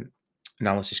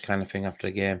analysis kind of thing after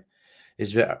a game,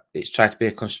 is that it's tried to be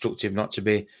a constructive, not to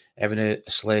be having a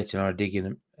slating or a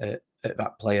digging at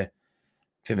that player.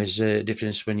 I think there's a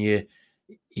difference when you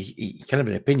can have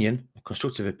an opinion, a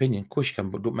constructive opinion, of course you can,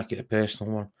 but don't make it a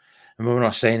personal one. And we're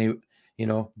not saying,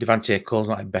 Devante Cole's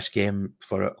not the best game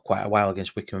for quite a while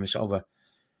against Wickham and this over.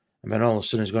 And then all of a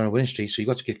sudden he's going to win streak. So you've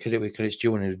got to give credit where credit's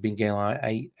due, and he's been getting like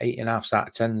 8.5 out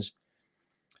of 10s.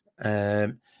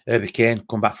 Herbie Kane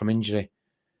come back from injury.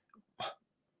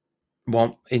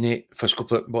 One in it first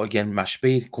couple of, but again, match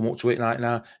speed, come up to it right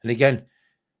now. And again,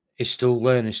 he's still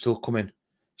learning, still coming.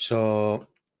 So,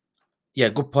 yeah,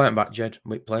 good point back, Jed,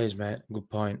 with players, mate. Good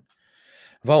point.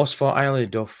 I've always thought highly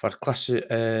of Duff. I'd class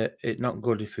it not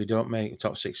good if we don't make the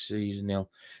top 6 season. We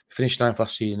finished 9th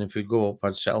last season. If we go up,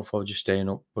 I'd settle for just staying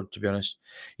up. But to be honest,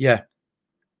 yeah,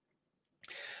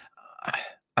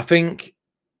 I think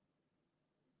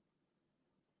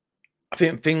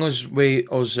thing was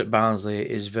with us at Barnsley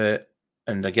is that,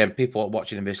 and again, people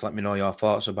watching this, let me know your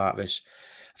thoughts about this.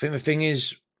 I think the thing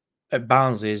is at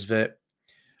Barnsley is that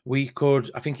we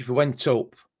could. I think if we went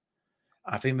up,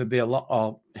 I think there'd be a lot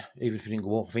of, even if we didn't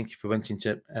go up, I think if we went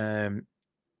into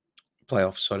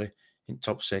playoffs, in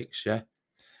top 6, yeah.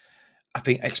 I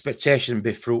think expectation would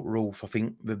be through the roof. I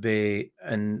think would be,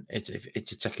 and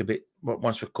it'd take a bit,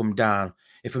 once we come down,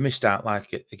 if we missed out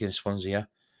like against Swansea, yeah,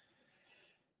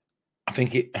 I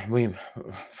think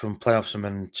from playoffs and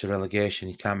then to relegation,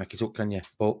 you can't make it up, can you?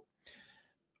 But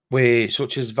with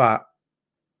such as that,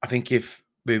 I think if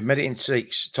we made it in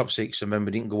top 6, and then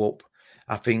we didn't go up,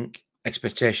 I think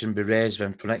expectation would be raised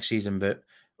then for next season. But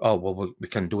we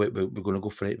can do it. We're going to go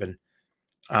for it then.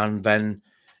 And then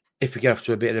if we get off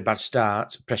to a bit of a bad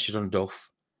start, pressure's on Duff,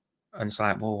 and it's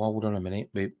like, well, hold on a minute.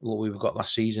 We've got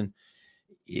last season.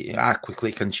 How quickly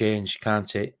it can change,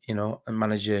 can't it? And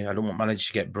manager, I don't want manager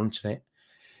to get brunt in it.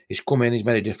 He's come in, he's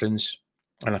made a difference,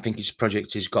 and I think his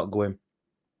project he's got going.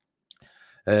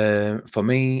 For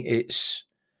me, it's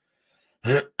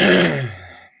I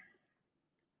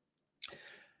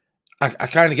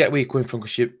kind of get where you're coming from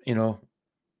because you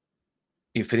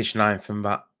finished 9th from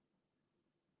that.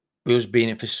 We was being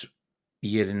it this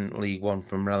year in League One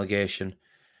from relegation.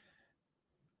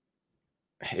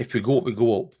 If we go up, we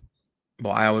go up. But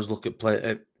I always look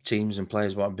at teams and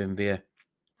players what have been there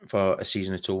for a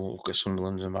season or two. Look at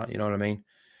Sunderland and that. You know what I mean?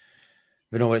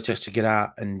 We know what it takes to get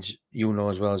out, and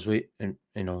as well as we, and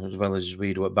as well as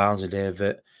we do at Barnsley, Dave,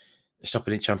 that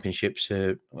stopping in championships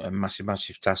a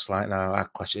massive task. Like now, our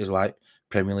class is like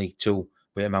Premier League 2, with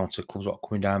the amount of clubs that are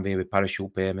coming down there with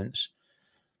parachute payments.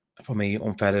 For me,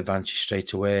 unfair advantage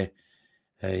straight away.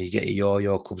 You get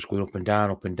your clubs going up and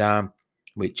down,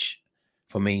 which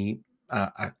for me,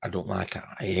 I don't like.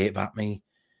 I hate that. Me,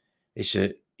 it's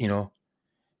if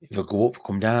I go up,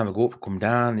 come down, I go up, come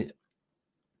down.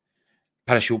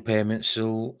 Parachute payments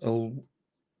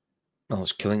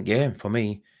it's killing game for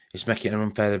me. It's making an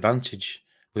unfair advantage.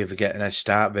 We ever get an head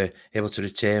start, we're able to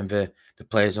retain the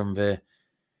players on the,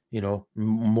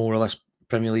 more or less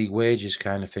Premier League wages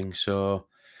kind of thing. So,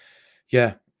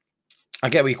 yeah, I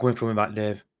get where you're coming from with that,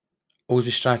 Dave. Always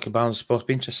a striker balance supposed to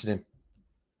be interested in.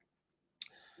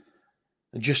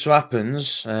 It just so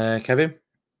happens, Kevin.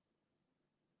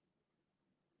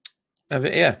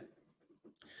 Yeah.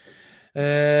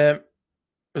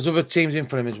 There's other teams in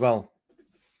for him as well.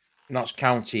 Notts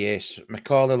County ace,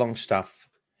 Macaulay Longstaff.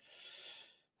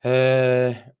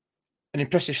 An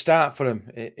impressive start for him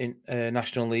in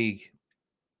National League.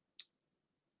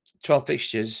 12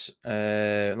 fixtures,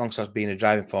 Longstaff's been a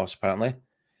driving force, apparently.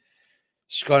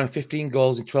 Scoring 15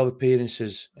 goals in 12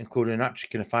 appearances, including an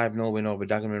hat-trick and a 5-0 win over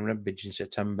Dagenham and Redbridge in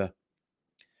September.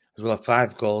 As well as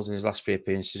 5 goals in his last 3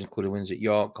 appearances, including wins at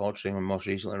York, Altrincham, and most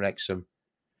recently Wrexham.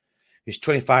 He's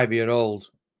 25-year-old.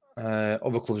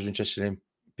 Other clubs are interested in him.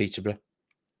 Peterborough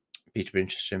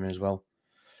interested in him as well.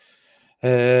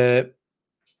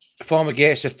 Former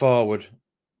Gateshead forward.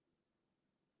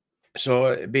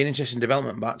 So it'd be an interesting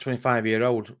development back,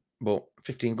 25-year-old, but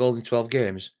 15 goals in 12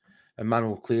 games. And man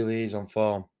who clearly is on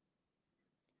form.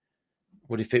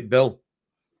 Would he fit Bill?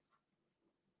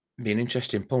 Be an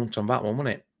interesting punt on that one,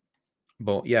 wouldn't it?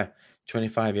 But yeah,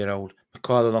 25-year-old.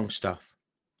 Macaulay Longstaff.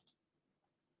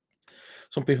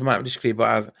 Some people might disagree,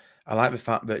 but I like the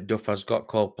fact that Duff has got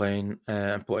called playing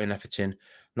and putting effort in.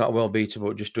 Not a well beater,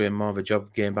 but just doing more of a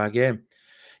job game by game.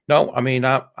 No, I mean,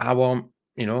 I want,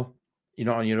 you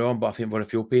you're not on your own, but I think for a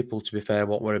few people, to be fair,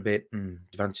 what were a bit,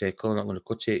 Devante Cole not going to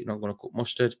cut it, not going to cut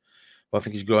mustard. But I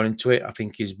think he's grown into it. I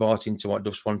think he's bought into what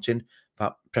Duff's wanting,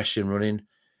 that pressing, running.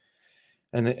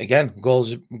 And again,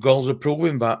 goals are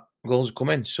proving that goals are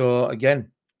coming. So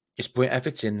again, it's putting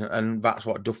effort in, and that's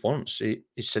what Duff wants. He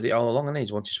said it all along, and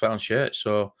he's wanted sweat on shirt.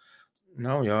 So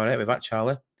no, you're all right with that,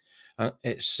 Charlie.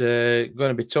 It's going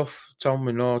to be tough, Tom.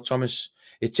 We know Thomas.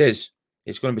 It is.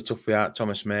 It's going to be tough without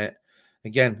Thomas, mate.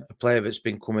 Again, a player that's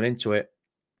been coming into it.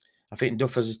 I think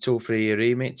Duff has a 2-3 year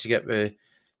remit to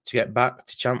get back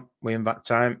to champ win that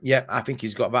time. Yeah, I think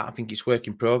he's got that. I think it's work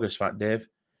in progress, that Dave.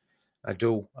 I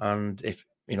do. And if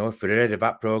we're ready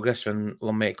that progress and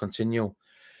long may it continue,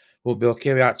 we'll be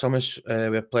okay without Thomas. We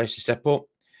have a place to step up.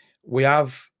 We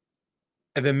have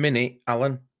every minute,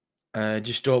 Alan.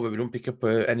 Just hope that we don't pick up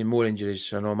any more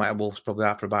injuries. I know Michael Wolf's probably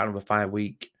out for about another 5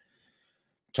 weeks.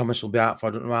 Thomas will be out for I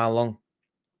don't know how long.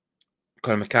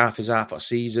 Conor McCarthy's out for a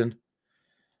season.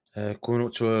 Coming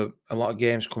up to a lot of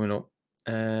games coming up.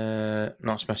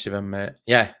 Not smashing them, mate.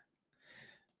 Yeah.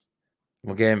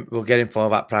 We'll get him for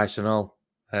that price and all.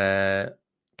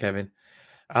 Kevin.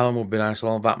 Alan would be nice.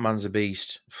 Along that man's a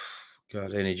beast.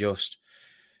 God, ain't he just?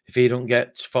 If he don't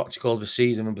get 40 goals this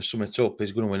season and sum it up,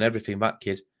 he's going to win everything. That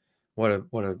kid. What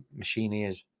a machine he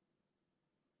is.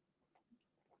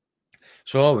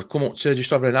 So we've come up to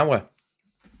just over an hour.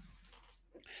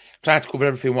 Try to cover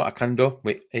everything what I can do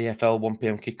with AFL 1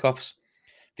 p.m. kickoffs.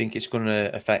 I think it's going to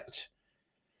affect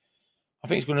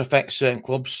certain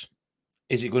clubs.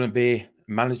 Is it going to be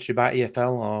managed by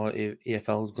EFL, or if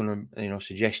EFL is going to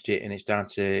suggest it and it's down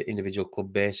to individual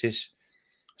club basis?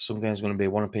 Some games are going to be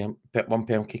 1 p.m.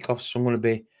 kickoffs. Some going to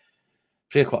be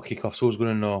 3 o'clock kickoffs. Who's going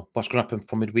to know what's going to happen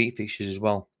for midweek fixtures as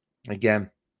well?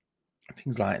 Again,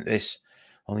 things like this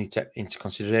I'll need to take into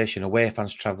consideration. Away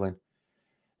fans travelling.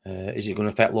 Is it going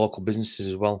to affect local businesses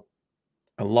as well?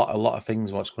 A lot of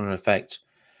things. What's going to affect?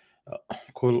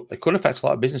 It could affect a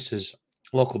lot of businesses,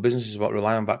 local businesses, what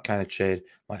rely on that kind of trade,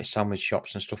 like sandwich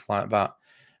shops and stuff like that.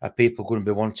 Are people going to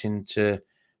be wanting to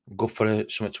go for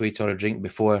something to eat or a drink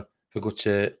before they go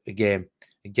to a game?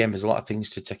 Again, there's a lot of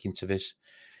things to take into this.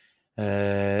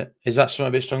 Is that something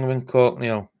a bit stronger than Coke,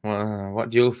 Neil? What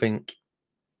do you think?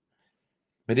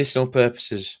 Medicinal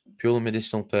purposes, purely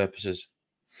medicinal purposes.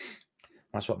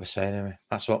 That's what they're saying anyway.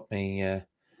 That's what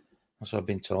I've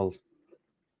been told.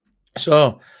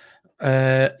 So,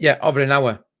 over an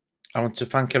hour. I want to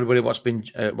thank everybody what's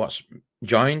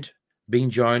joining,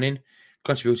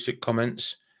 contributed to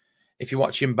comments. If you're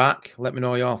watching back, let me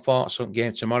know your thoughts on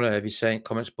game tomorrow. If you're saying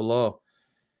comments below,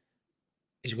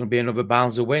 is it going to be another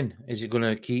Barnsley win? Is it going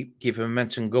to keep the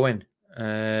momentum going?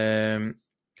 It'd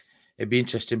be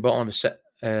interesting. Bottom of a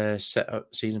set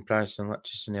season price and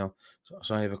electricity.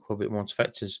 So I have a club it won't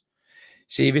affect us.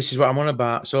 See, this is what I'm on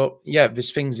about. So yeah,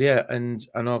 there's things here, and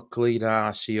I know Khalid,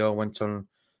 our CEO, went on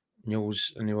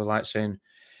news and they were like saying,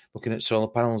 looking at solar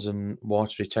panels and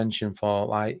water retention for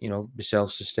be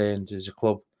self-sustained as a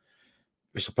club.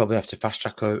 This will probably have to fast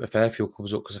track a fair few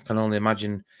clubs up, because I can only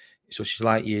imagine such as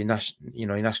like your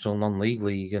national non-league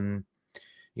league and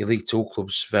your League Two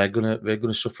clubs. They're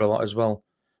gonna suffer a lot as well.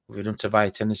 We've done to via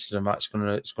tennis and that's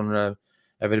gonna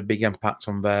have a big impact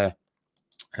on their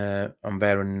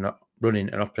running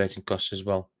and operating costs as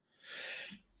well.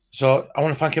 So I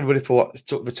want to thank everybody for what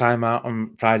took the time out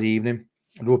on Friday evening.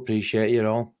 I do appreciate you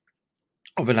all.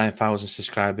 Over 9,000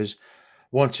 subscribers.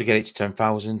 Want to get it to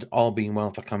 10,000. All being well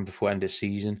if I can before end of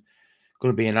season.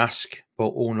 Going to be an ask,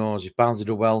 but who knows? If Barnsley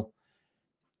do well,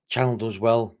 channel does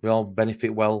well, we all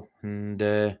benefit well, and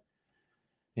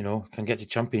can get to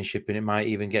championship, and it might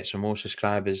even get some more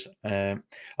subscribers.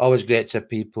 Always great to have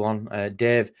people on.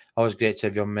 Dave, always great to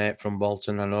have your mate from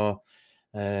Bolton. I know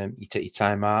you take your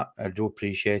time out. I do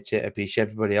appreciate it. I appreciate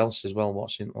everybody else as well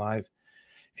watching live.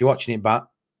 If you're watching it back,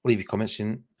 leave your comments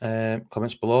in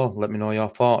comments below. Let me know your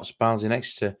thoughts. Barnsley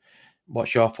next to.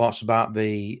 What's your thoughts about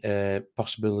the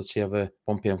possibility of a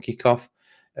 1 p.m. kickoff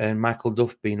and Michael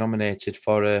Duff being nominated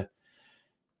for a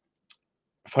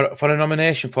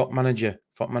nomination for manager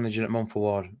at Mumford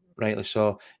Ward? Rightly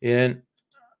so. Ian,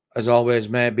 as always,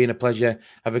 mate, been a pleasure.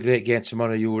 Have a great game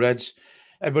tomorrow, you Reds.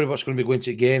 Everybody what's going to be going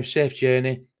to the game, safe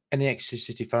journey. Any Exeter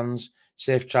City fans,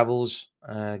 safe travels.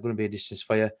 Going to be a distance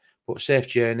for you, but safe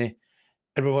journey.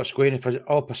 Everybody what's going, if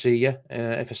I see you,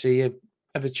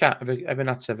 have a chat, have a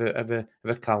nat, have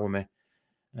a call with me.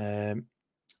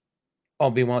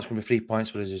 All being well, it's going to be 3 points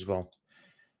for us as well.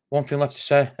 One thing left to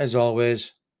say, as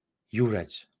always, you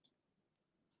Reds.